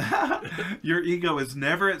 Children, your ego is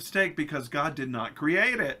never at stake because God did not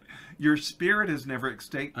create it. Your spirit is never at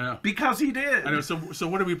stake because He did. I know. So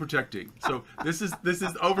what are we protecting? So this is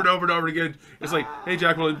over and over and over again. It's like, hey,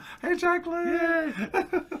 Jacqueline. Hey, Jacqueline. Yay.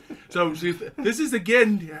 So this is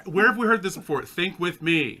again. Where have we heard this before? Think with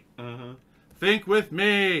me. Think with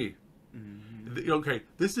me. Okay,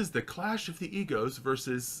 this is the clash of the egos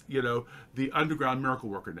versus the underground miracle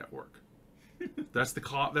worker network. That's the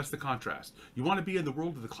contrast. You want to be in the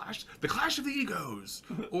world of the clash of the egos,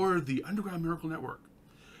 or the underground miracle network.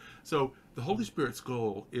 So the Holy Spirit's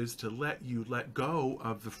goal is to let go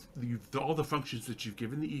of all the functions that you've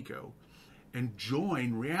given the ego, and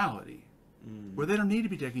join reality, where they don't need to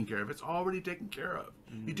be taken care of. It's already taken care of.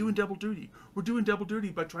 You're doing double duty. We're doing double duty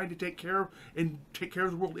by trying to take care of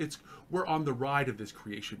the world. We're on the ride of this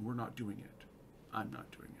creation. We're not doing it. I'm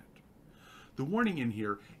not doing it. The warning in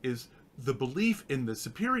here is the belief in the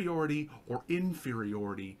superiority or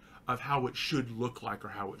inferiority of how it should look like or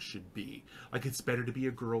how it should be. Like it's better to be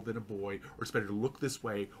a girl than a boy, or it's better to look this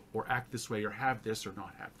way or act this way or have this or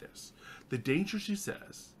not have this. The danger, she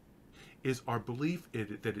says, is our belief in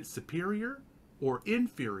it, that it's superior or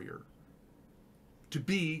inferior to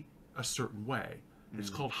be a certain way. It's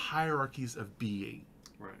called hierarchies of being.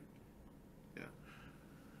 Right. Yeah.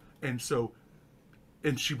 And so,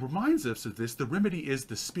 and she reminds us of this, the remedy is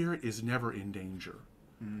the spirit is never in danger.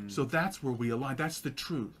 So that's where we align. That's the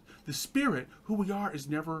truth. The spirit, who we are, is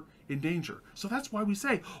never in danger. So that's why we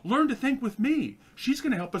say, learn to think with me. She's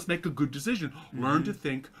going to help us make a good decision. Learn to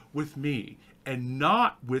think with me, and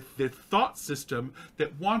not with the thought system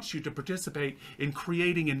that wants you to participate in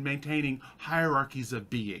creating and maintaining hierarchies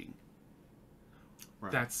of being.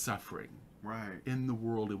 Right. That's suffering. Right. In the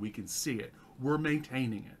world, and we can see it. We're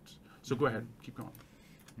maintaining it. So go ahead, keep going.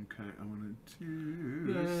 Okay, I wanted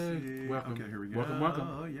to see. Welcome. Okay, here we go. Welcome.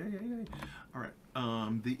 Oh, yeah. All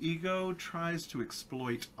right. The ego tries to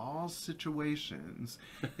exploit all situations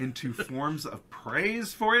into forms of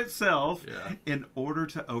praise for itself in order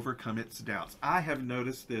to overcome its doubts. I have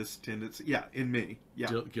noticed this tendency. Yeah, in me. Yeah.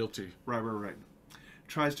 Guilty. Right.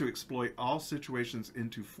 Tries to exploit all situations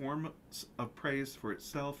into forms of praise for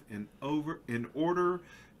itself in order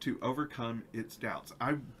to overcome its doubts.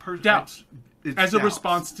 Doubts. As a doubts.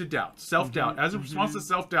 Response to doubt. Self-doubt. As a response to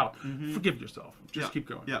self-doubt. Forgive yourself. Just keep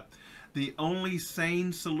going. Yeah. The only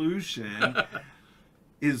sane solution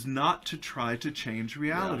is not to try to change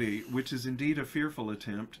reality, which is indeed a fearful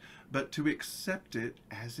attempt, but to accept it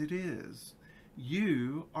as it is.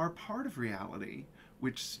 You are part of reality,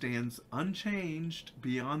 which stands unchanged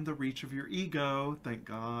beyond the reach of your ego, thank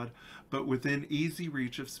God, but within easy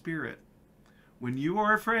reach of spirit. When you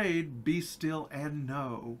are afraid, be still and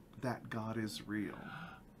know that God is real.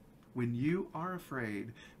 When you are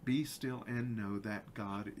afraid, be still and know that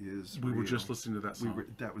God is real. We were just listening to that song.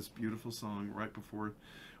 That was a beautiful song right before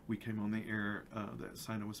we came on the air that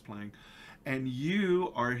Sina was playing. And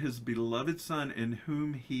you are his beloved son in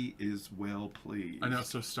whom he is well pleased. I know,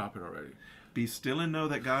 so stop it already. Be still and know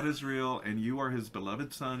that God is real, and you are his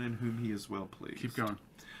beloved son in whom he is well pleased. Keep going.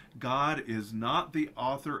 God is not the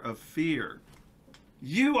author of fear.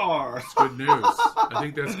 You are. That's good news. I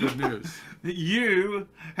think that's good news. You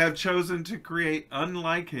have chosen to create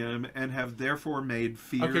unlike him and have therefore made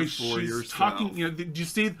fear for she's yourself. Talking, do you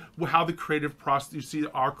see how the creative process, you see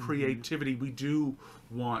our creativity, we do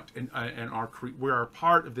want, and we are a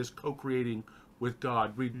part of this co-creating with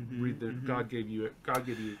God. Read that God gave you it.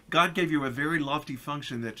 God gave you a very lofty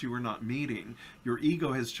function that you are not meeting. Your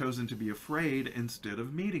ego has chosen to be afraid instead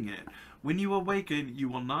of meeting it. When you awaken, you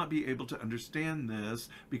will not be able to understand this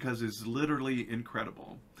because it's literally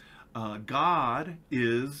incredible. God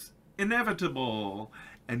is inevitable,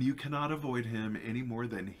 and you cannot avoid him any more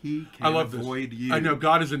than he can avoid you. I know,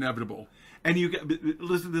 God is inevitable. And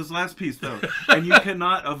listen to this last piece, though. And you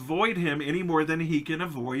cannot avoid him any more than he can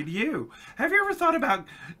avoid you. Have you ever thought about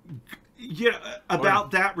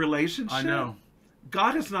that relationship? I know.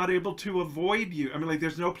 God is not able to avoid you. I mean, like,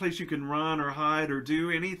 there's no place you can run or hide or do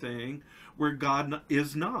anything where God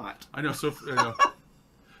is not. I know. So,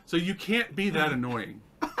 so you can't be that annoying.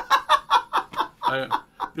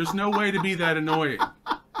 There's no way to be that annoying.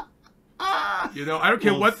 I don't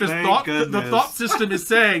care what the thought system is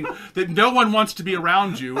saying, that no one wants to be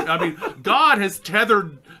around you. I mean, God has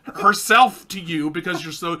tethered herself to you because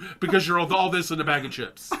you're all this in a bag of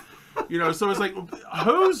chips. So it's like,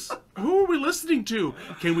 who are we listening to?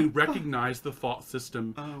 Can we recognize the thought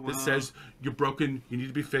system that says you're broken, you need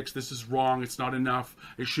to be fixed, this is wrong, it's not enough,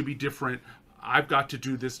 it should be different, I've got to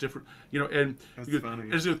do this different, and that's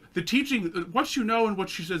funny. The teaching, once you know, and what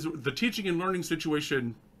she says, the teaching and learning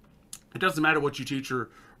situation, it doesn't matter what you teach her.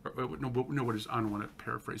 No, what is? I don't want to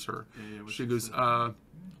paraphrase her. She goes,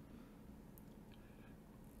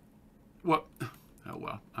 "What? Oh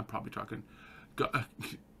well, I'm probably talking. God,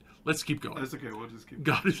 let's keep going. That's okay. We'll just keep.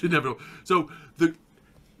 God is inevitable. So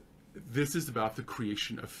this is about the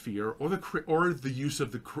creation of fear, or the use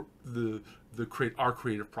of our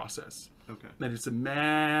creative process. Okay. And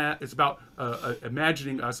it's about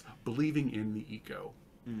imagining us believing in the ego,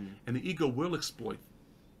 and the ego will exploit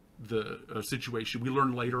the situation. We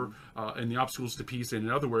learn later in the Obstacles to Peace, and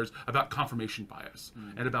in other words, about confirmation bias,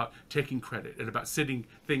 and about taking credit, and about sitting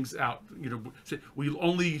things out. We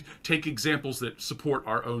only take examples that support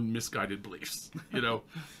our own misguided beliefs. The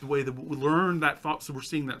way that we learn that thought, so we're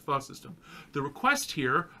seeing that thought system. The request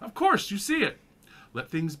here, of course, you see it. Let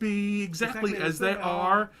things be exactly as they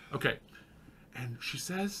are. Okay. And she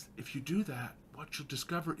says, if you do that, what you'll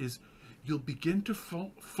discover is you'll begin to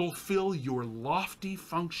fulfill your lofty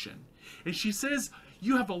function. And she says,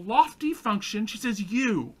 you have a lofty function. She says,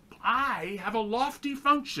 I have a lofty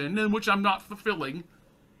function in which I'm not fulfilling,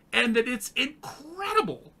 and that it's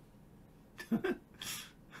incredible.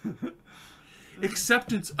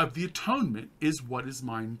 Acceptance of the atonement is what is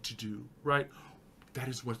mine to do, right? That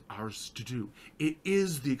is what's ours to do. It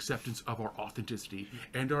is the acceptance of our authenticity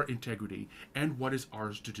and our integrity and what is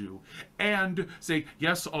ours to do. And say,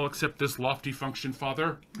 yes, I'll accept this lofty function,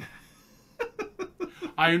 Father.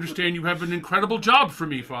 I understand you have an incredible job for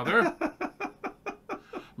me, Father.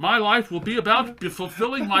 My life will be about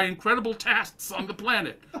fulfilling my incredible tasks on the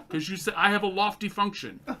planet. Because you said I have a lofty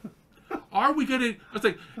function. Are we going to, let's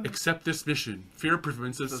say, accept this mission? Fear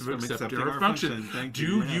prevents us from accepting our function.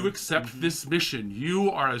 Do you accept this mission? You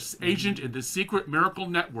are an agent in the secret miracle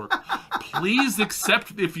network. Please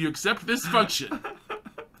accept, if you accept this function.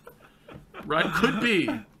 Right? Could be.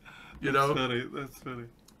 You know? That's funny.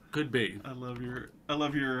 Could be. I love your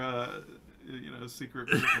secret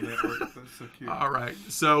miracle network. That's so cute. All right.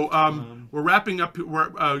 So we're wrapping up.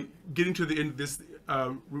 We're getting to the end of this.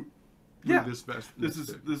 This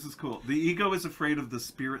is cool. The ego is afraid of the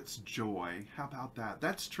spirit's joy. How about that?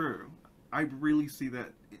 That's true. I really see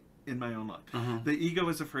that in my own life. The ego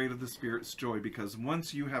is afraid of the spirit's joy because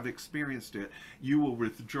once you have experienced it, you will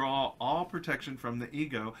withdraw all protection from the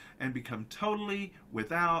ego and become totally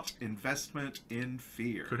without investment in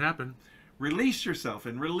fear. Could happen. Release yourself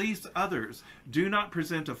and release others. Do not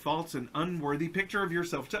present a false and unworthy picture of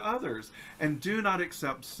yourself to others, and do not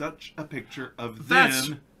accept such a picture of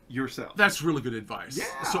them yourself. That's really good advice.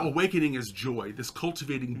 Yeah. So awakening is joy, this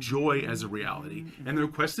cultivating joy as a reality. And the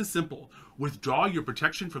request is simple. Withdraw your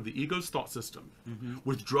protection from the ego's thought system.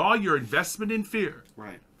 Withdraw your investment in fear.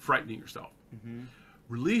 Right. Frightening yourself.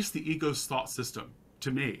 Release the ego's thought system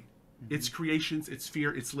to me. Its creations, its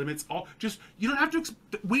fear, its limits, all just, you don't have to,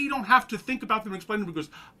 we don't have to think about them and explain them because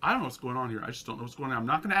I don't know what's going on here. I just don't know what's going on. I'm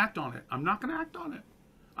not going to act on it. I'm not going to act on it.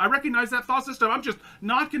 I recognize that thought system. I'm just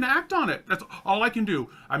not going to act on it. That's all I can do.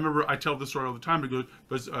 I remember I tell this story all the time.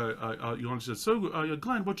 Because Yolanda says, so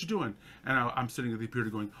Glenn, what you doing? And I'm sitting at the computer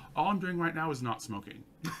going, all I'm doing right now is not smoking.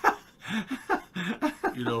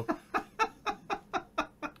 You know,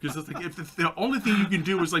 because like, if the only thing you can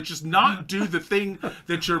do is like just not do the thing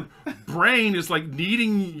that your brain is like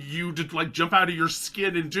needing you to like jump out of your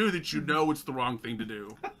skin and do, that you know it's the wrong thing to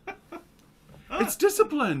do. It's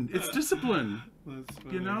discipline. It's discipline. That's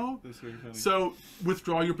funny. You know? That's very funny. So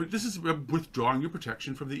this is withdrawing your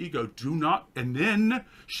protection from the ego. Do not, and then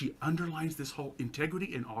she underlines this whole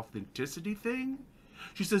integrity and authenticity thing.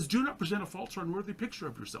 She says, do not present a false or unworthy picture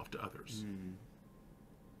of yourself to others.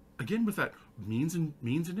 Again, with that means and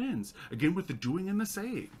ends. Again, with the doing and the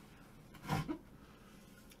saying.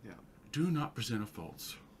 Yeah. Do not present a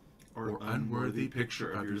false or unworthy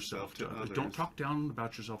picture of yourself to others. Don't talk down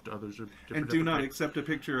about yourself to others. And do not accept a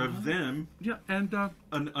picture of them. Yeah, and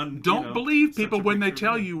don't believe people when they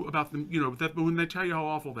tell you about them. You know, when they tell you how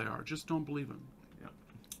awful they are. Just don't believe them. Yeah.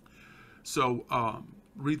 So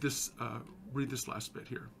read this last bit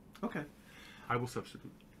here. Okay. I will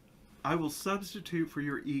substitute. I will substitute for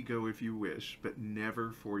your ego if you wish, but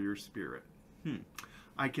never for your spirit.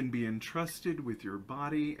 I can be entrusted with your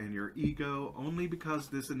body and your ego only because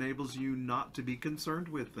this enables you not to be concerned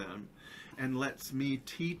with them and lets me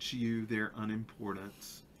teach you their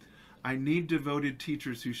unimportance. I need devoted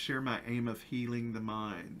teachers who share my aim of healing the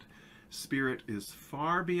mind. Spirit is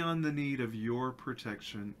far beyond the need of your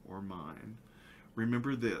protection or mine.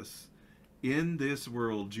 Remember this. In this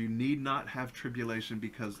world, you need not have tribulation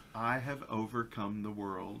because I have overcome the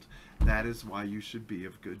world. That is why you should be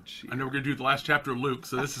of good cheer. I know we're going to do the last chapter of Luke,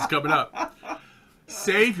 so this is coming up.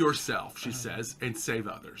 Save yourself, she says, and save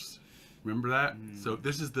others. Remember that? So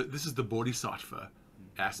this is the bodhisattva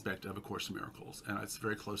aspect of A Course in Miracles, and it's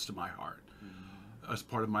very close to my heart. As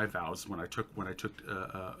part of my vows, when I took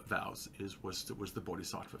vows, was the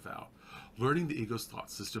bodhisattva vow. Learning the ego's thought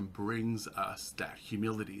system brings us that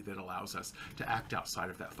humility that allows us to act outside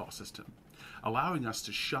of that thought system, allowing us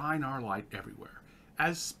to shine our light everywhere.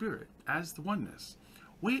 As spirit, as the oneness,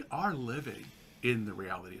 we are living in the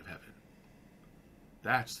reality of heaven.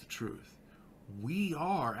 That's the truth. We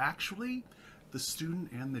are actually the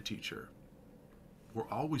student and the teacher. We're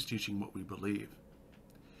always teaching what we believe.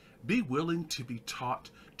 Be willing to be taught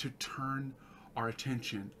to turn our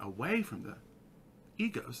attention away from the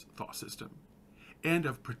ego's thought system and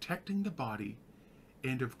of protecting the body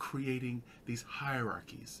and of creating these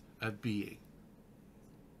hierarchies of being.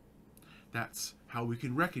 That's how we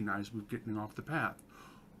can recognize we're getting off the path.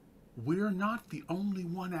 We're not the only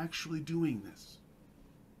one actually doing this.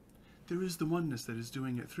 there is the oneness that is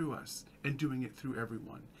doing it through us and doing it through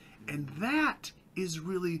everyone. And that is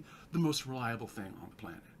really the most reliable thing on the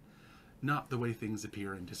planet. Not the way things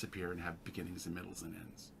appear and disappear and have beginnings and middles and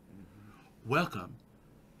ends. Welcome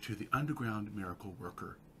to the Underground Miracle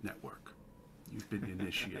Worker Network. You've been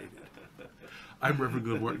initiated. I'm Reverend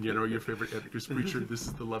Glen Ganaway, your favorite Epicus preacher. This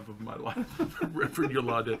is the love of my life, Reverend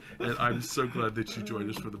Yolanda, and I'm so glad that you joined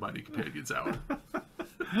us for the Mighty Companions Hour.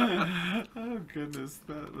 Oh goodness,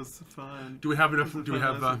 that was fun. Do we have enough? Do we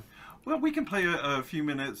have? Well, we can play a few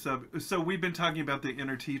minutes of. So we've been talking about the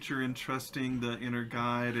inner teacher and trusting the inner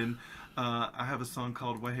guide, and I have a song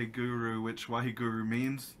called Waheguru, which Waheguru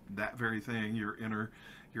means that very thing, your inner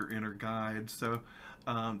guide. So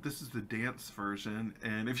this is the dance version,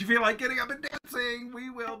 and if you feel like getting up and dancing, we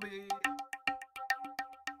will be.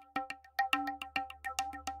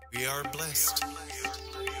 We are blessed.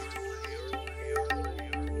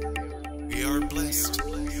 We are blessed.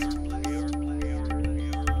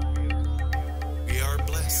 We are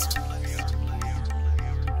blessed.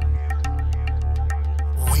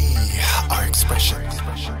 We are expression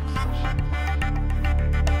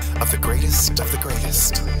of the greatest of the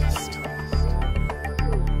greatest.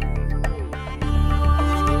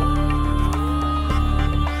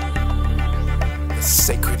 The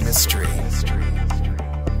sacred mystery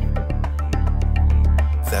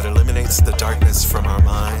that eliminates the darkness from our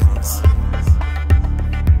minds.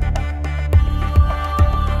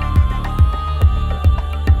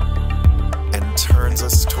 And turns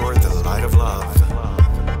us toward the light of love.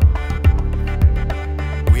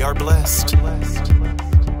 We are blessed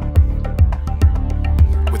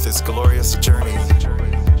with this glorious journey.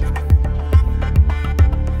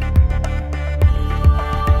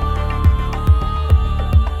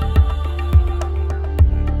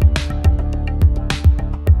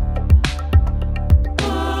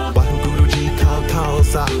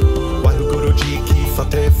 Waheguru Ji ki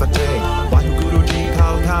fateh fateh. Waheguru Ji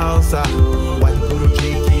khao khao sa. Waheguru Ji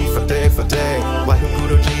ki fateh fateh.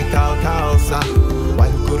 Waheguru Ji khao khao sa.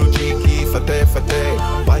 Waheguru Ji ki fateh fateh.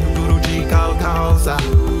 Waheguru Ji khao khao sa.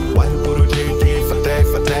 Waheguru Ji ki fateh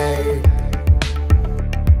fateh.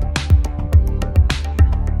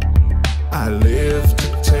 I live to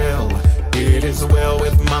tell it is well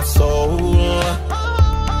with my soul.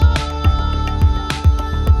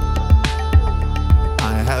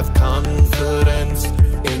 I have confidence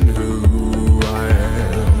in who I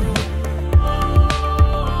am.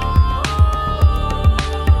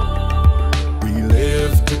 We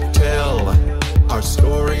live to tell our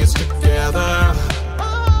stories together.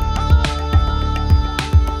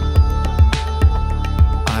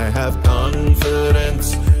 I have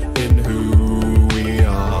confidence in who we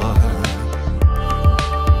are.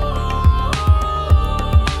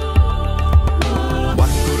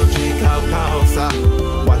 Waheguru Ji khao khao sa.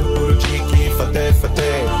 Waheguru Ji ki fateh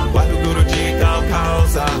fateh. Waheguru Ji khao khao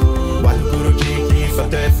sa. Waheguru Ji ki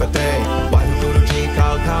fateh fateh. Waheguru Ji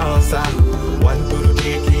khao khao sa. Waheguru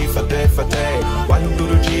Ji ki fateh fateh.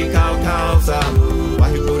 Waheguru Ji khao khao sa.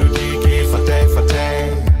 Waheguru Ji ki fateh fateh.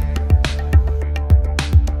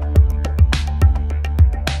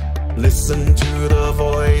 Listen to the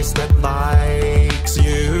voice that likes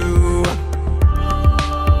you.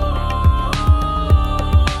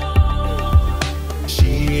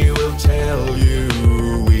 She will tell you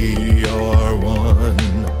we are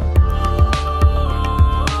one.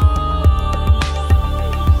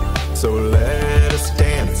 So let us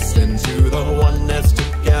dance into the oneness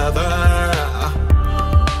together.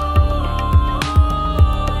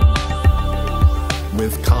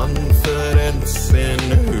 With confidence in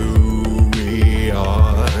who we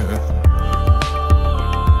are.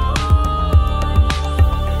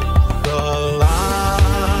 The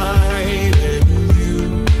light in you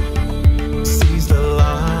sees the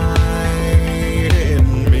light in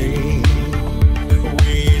me.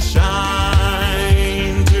 We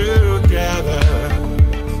shine together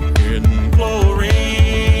in glory.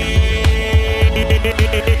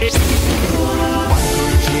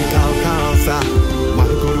 Waheguru Ji khao khao sa.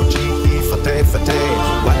 Waheguru Ji ki fateh fateh.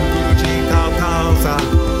 Waheguru Ji khao khao sa.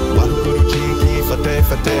 Waheguru Ji ki fateh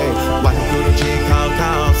fateh. Waheguru Ji khao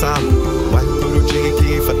khao sa. Waheguru Ji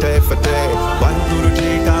ki fateh fateh. Waheguru Ji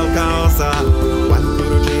khao khao sa.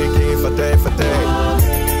 Waheguru Ji ki fateh fateh.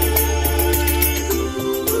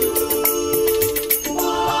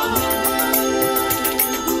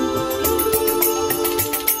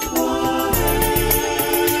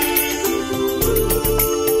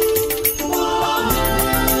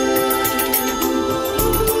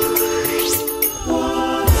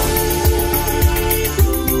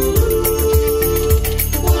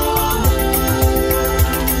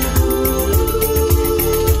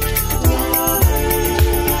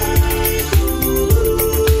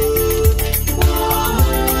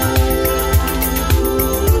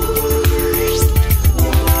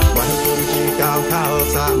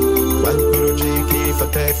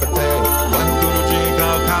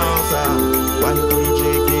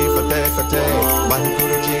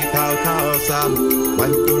 Khalsa,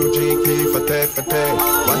 Waheguru Ji Ki Fateh Fateh,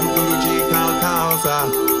 Waheguru Ji Khalsa,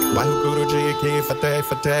 Waheguru Ji Ki Fateh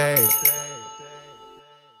Fateh.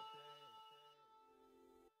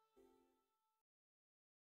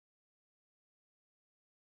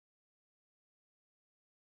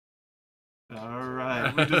 All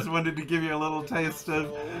right, we just wanted to give you a little taste of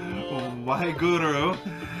Waheguru,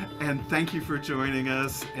 and thank you for joining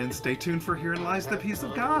us, and stay tuned for Herein Lies the Peace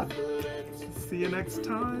of God. See you next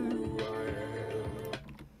time.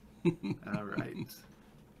 All right.